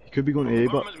A. He could be going to A,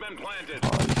 but Bomb has been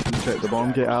planted. you should check the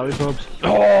bomb gate alley, Bobs.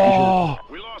 Oh!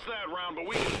 We lost that round, but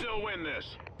we can still win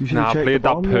this. You should Nah, I check played the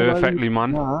that bomb, though, while perfectly, you-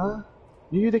 man. Nah.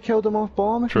 You'd have killed him off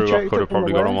bomb if True, you I checked could it have from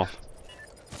the probably got him left.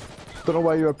 off. Don't know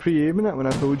why you were pre-aiming it when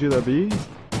I told you the B.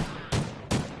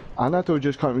 And I told you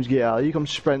his cunt was gate alley. You come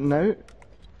sprinting out.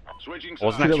 Switching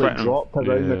Wasn't sides. Should have like expecting- dropped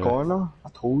around the yeah. corner. I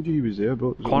told you he was there,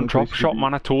 bro. Can't drop shot,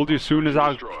 man. I told you, as soon as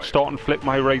I start and flip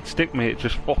my right stick, mate, it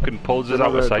just fucking pulls us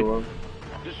out of sight.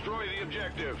 Destroy the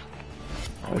objective.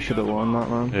 I should have won that,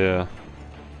 man. Yeah.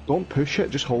 Don't push it,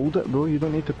 just hold it, bro. You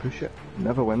don't need to push it.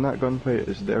 Never win that gunfight.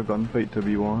 It's their gunfight to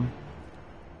be won.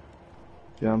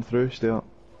 Yeah, I'm through. Stay up.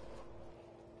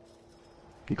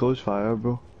 He closed fire,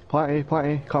 bro. Plant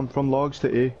A. Come from logs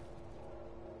to A.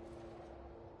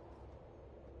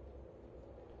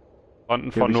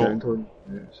 Hunting for Give me no. sound on.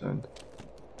 Yeah, sound.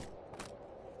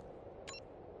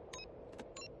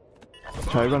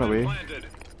 Try run away. Planted.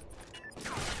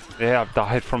 Yeah, I've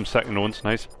died from second ones.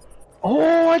 Nice.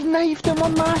 Oh, I knifed him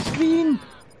on my screen!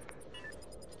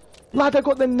 Lad, I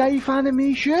got the knife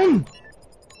animation!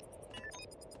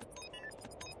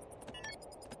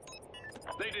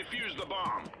 They defused the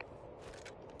bomb.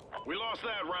 We lost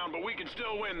that round, but we can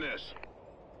still win this.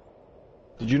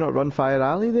 Did you not run fire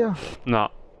alley there? Nah.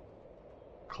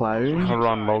 Clown. I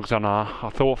ran logs on her. I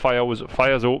thought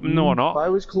fire's open though or not?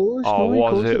 Fire was closed. Oh, no, he was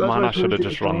closed it? That's Man, why I should have told you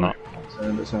just to run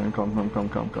come. that. Sound,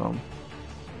 come.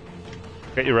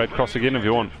 Get your red cross again if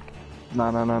you want.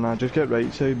 Nah, just get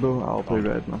right side, bro. I'll play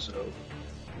red myself.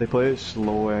 They play it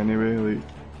slow anyway, like.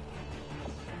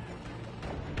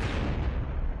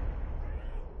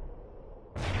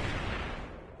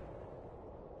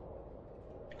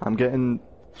 I'm getting,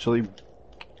 so like,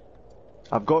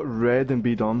 I've got red and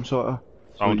B-dom sorta,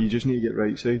 so Sound. you just need to get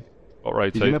right side. Got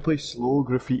right He's gonna side. play slow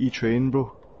graffiti train,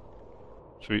 bro.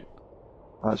 Sweet.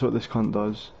 That's what this cunt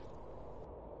does.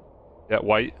 Yeah,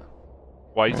 white.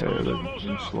 White.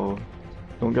 They're slow.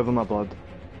 Don't give them my blood.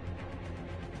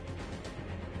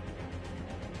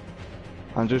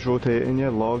 I'm just rotating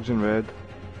you, logs and red.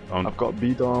 Sound. I've got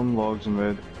B-dom, logs and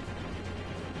red.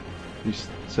 He's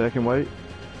second white.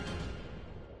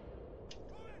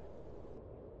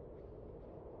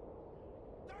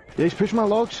 Yeah, he's pushing my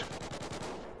logs.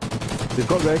 They've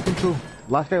got red control.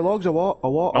 Last guy logs or what?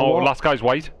 No, last guy's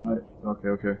white. Right.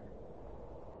 Okay.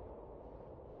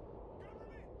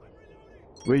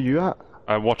 Where you at?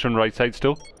 I'm watching right side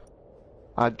still.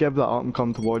 I'd give that up and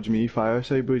come towards me, fire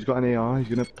side, but he's got an AR, he's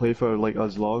gonna play for like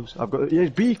us logs. I've got, yeah,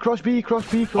 B, cross B.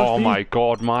 Oh my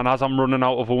god, man, as I'm running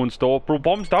out of Owen's door. Bro,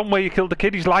 bomb's down where you killed the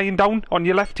kid. He's lying down on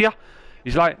your left here.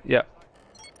 He's like, yeah.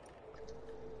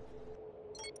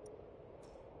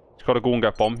 He's gotta go and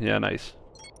get bomb. Yeah, nice.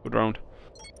 Good round.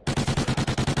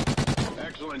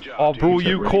 Excellent job. Oh, bro, team.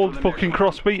 you called fucking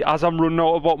cross B as I'm running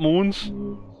out of what moons.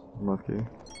 Lucky.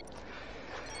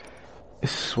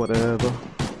 It's whatever.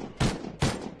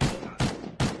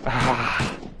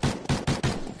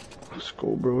 Let's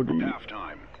go, Brody. Half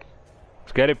time.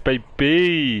 Let's get it,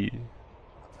 baby.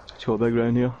 Let's go big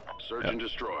round here. Search and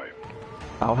destroy.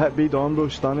 I'll hit B Don, bro.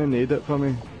 Stun and need it for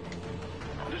me.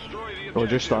 Destroy the objective. Oh,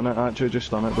 just stun it, actually. Just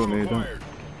stun it, don't need it. Fired.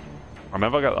 I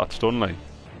never get that stun, like.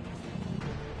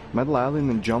 Middle alley and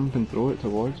then jump and throw it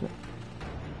towards it.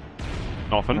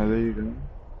 Nothing. Now, there you go.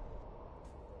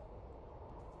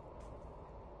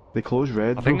 They close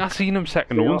red. I think bro. I seen him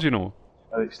second Stay owns, up. you know.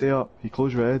 Alright, stay up. He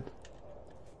closed red.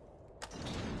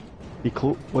 He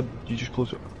what? You just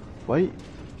close it? White?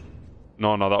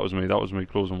 No, no, that was me. That was me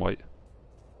closing white.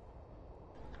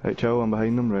 Right, chill. I'm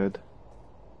behind them. Red.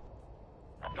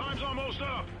 Time's almost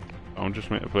up. I'll just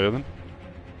make a play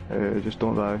then. Just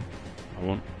don't die. I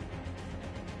won't.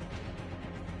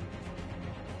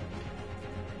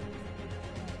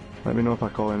 Let me know if I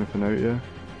call anything out. Yeah.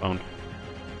 Found.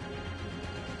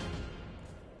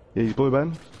 Yeah, he's blue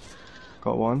bin.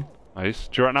 Got one. Nice.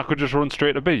 Do you reckon I could just run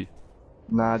straight to B?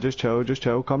 Nah, just chill. Just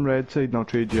chill. Come red side and I'll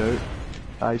trade you out.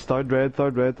 Aye, third red.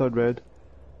 Third red. Third red.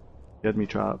 He had me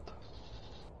trapped.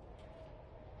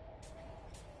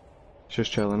 He's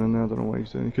just chilling in there. I don't know what he's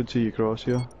doing. He could see you cross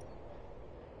here.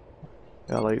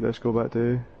 Yeah, I like this. Go back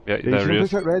to. Yeah, there he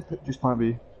is. Push out red. Just plant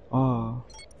B. Oh.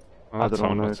 Oh, that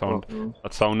sound, that sound.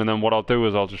 That sound, and then what I'll do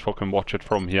is I'll just fucking watch it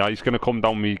from here. He's gonna come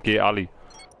down me gate alley.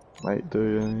 Might do,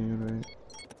 yeah, you're right.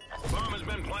 Bomb has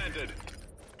been planted.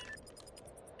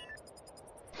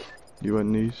 You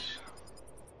win these.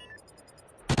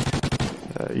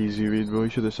 Easy read, bro. You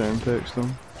should have sound text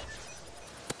them.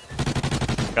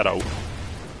 Get out.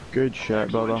 Good shit,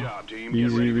 Excellent brother. job, team. Get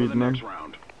Easy ready for read, the man. next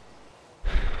round.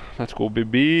 Let's go,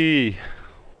 baby.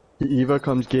 He either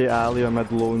comes gate alley or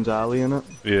mid loans alley in it.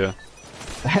 Yeah.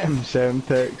 Sound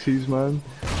texts, man.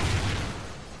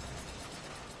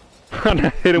 And I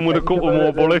hit him with a couple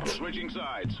more bullets. Switching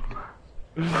sides.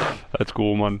 Let's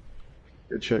go, man.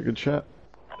 Good shit, good shit.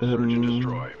 Search and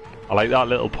destroy. I like that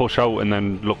little push out and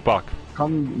then look back.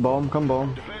 Come bomb, come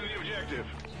bomb. Defend the objective.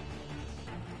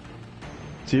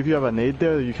 See if you have a nade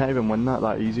there, you can't even win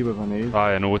that easy with a nade.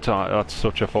 I know that's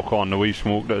such a fuck on. The way he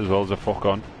smoked it as well as a fuck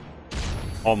on.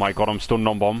 Oh my god, I'm stunned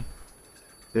on bomb.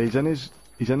 Yeah, he's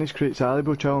in his crates alley,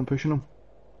 bro. Chill, I'm pushing him.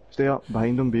 Stay up,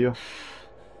 behind him, beer.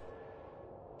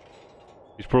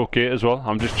 He's pro gate as well.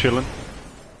 I'm just chilling.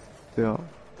 Stay up,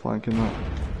 flanking that.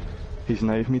 He's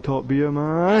knifed me top beer,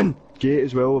 man. Gate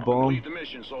as well with bomb. Complete the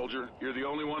mission, soldier. You're the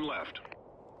only one left.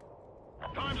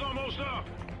 Time's almost up.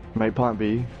 Might plant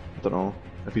B. I don't know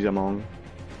if he's among.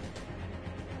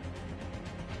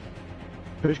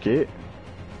 Push gate.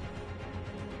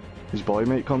 His boy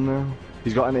might come there.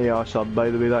 He's got an AR sub, by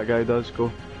the way, that guy does.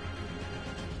 Go.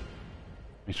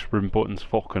 His sprint button's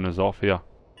fucking us off here.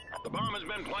 The bomb has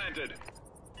been planted.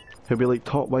 He'll be like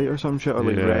top white or some shit, or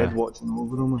like Yeah. red watching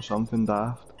over him or something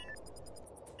daft.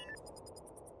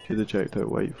 Should have checked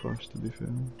out white first, to be fair.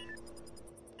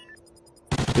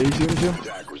 Daisy in here.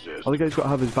 Attack resist. Other guy's got to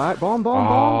have his back. Bomb, bomb, Oh,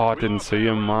 bomb. I didn't see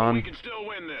him, We man. can still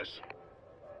win this.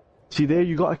 See there,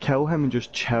 you gotta kill him and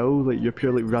just chill, like you're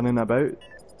pure like running about.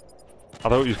 I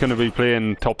thought he was going to be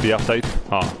playing top the side.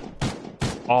 Ah.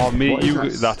 Oh, mate, What is you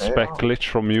that that set spec up? glitch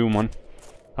from you, man.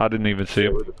 I didn't even see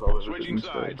him. Switching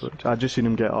sides. I just seen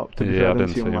him get up. To be Yeah, fair, I I didn't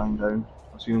didn't see him see him. lying down.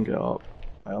 I seen him get up.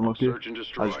 Right, I'm okay. Search and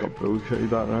destroy. I just got bullshitted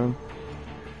that round.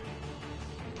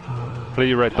 Play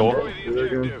your red door. Destroy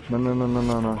the objective. No, no, no, no,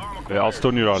 no, no. Bomb Yeah, I'll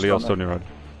stun you, Ali. I'll stun you, Ali.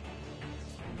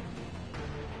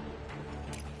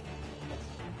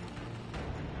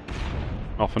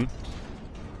 Nothing.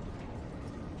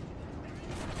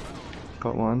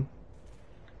 Got one.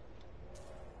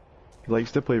 He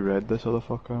likes to play red, this other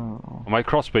fucker. Oh. Am I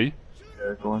cross B?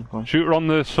 Yeah, go on, go on. Shoot her on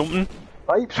the something.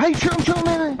 Right, right, shoot him,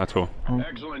 man! Let's go.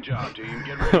 Excellent job, team.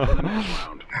 Get ready for the next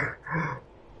round.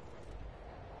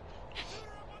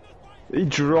 He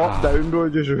dropped down, bro,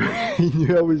 just he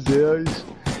knew I was there.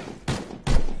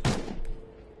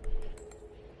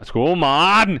 Let's go,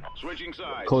 man! Switching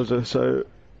sides. Close this out.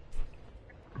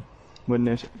 Win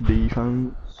this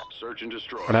defense. Search and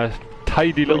destroy. And a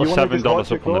tidy little You wanna just $7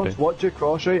 watch it up on the cross? day. Watch it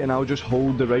cross, right, and I'll just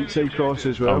hold the right side cross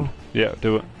as well. Yeah,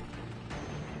 do it.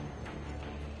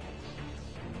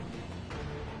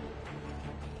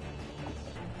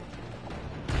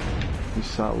 He's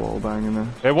sat wall banging there.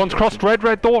 Everyone's crossed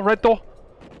red door, red door.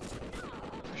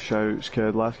 Shouts,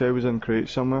 kid. Last guy was in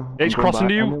crates somewhere. Yeah, he's I'm going crossing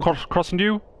to back you, on him. crossing to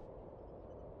you.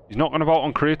 He's knocking about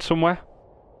on crates somewhere.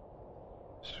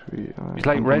 Sweet. Alright, He's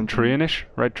like I'm red coming to you.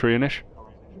 trainish.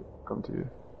 Come to you.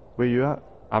 Where you at?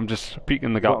 I'm just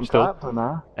peeking the Got gap him still. tapped or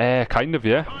nah? Kind of,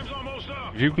 yeah. Time's almost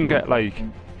up. If you can get like,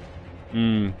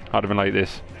 I'd have been like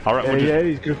this. I reckon Yeah, we'll just... yeah,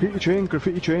 he's graffiti train,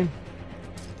 graffiti train.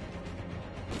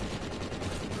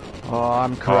 Oh,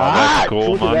 I'm Oh, cracked! let's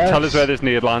go, Look at man. this. Tell us where this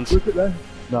nade lands. Look at this.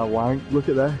 Nah, wank, look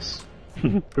at this.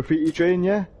 Graffiti train,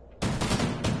 yeah?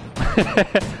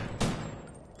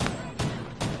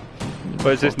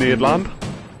 Where's this nade land?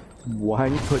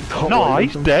 Wank, like top No, right or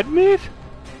he's something. dead, mate.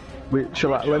 Wait,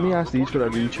 let me ask these for a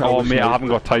reach. Oh, mate, I haven't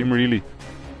got time really.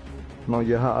 No,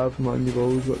 you have, man, you've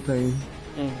always got time.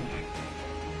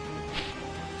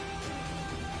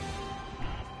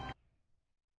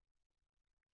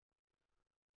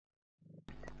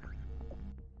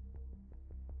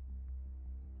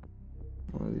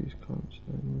 Can't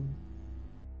say.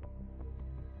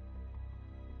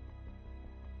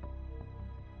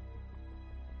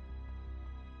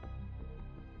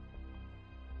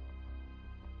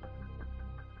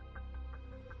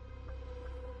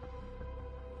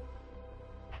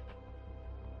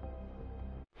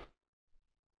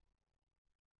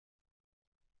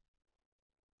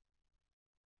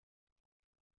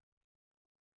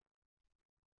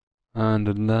 And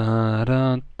da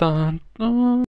da da da.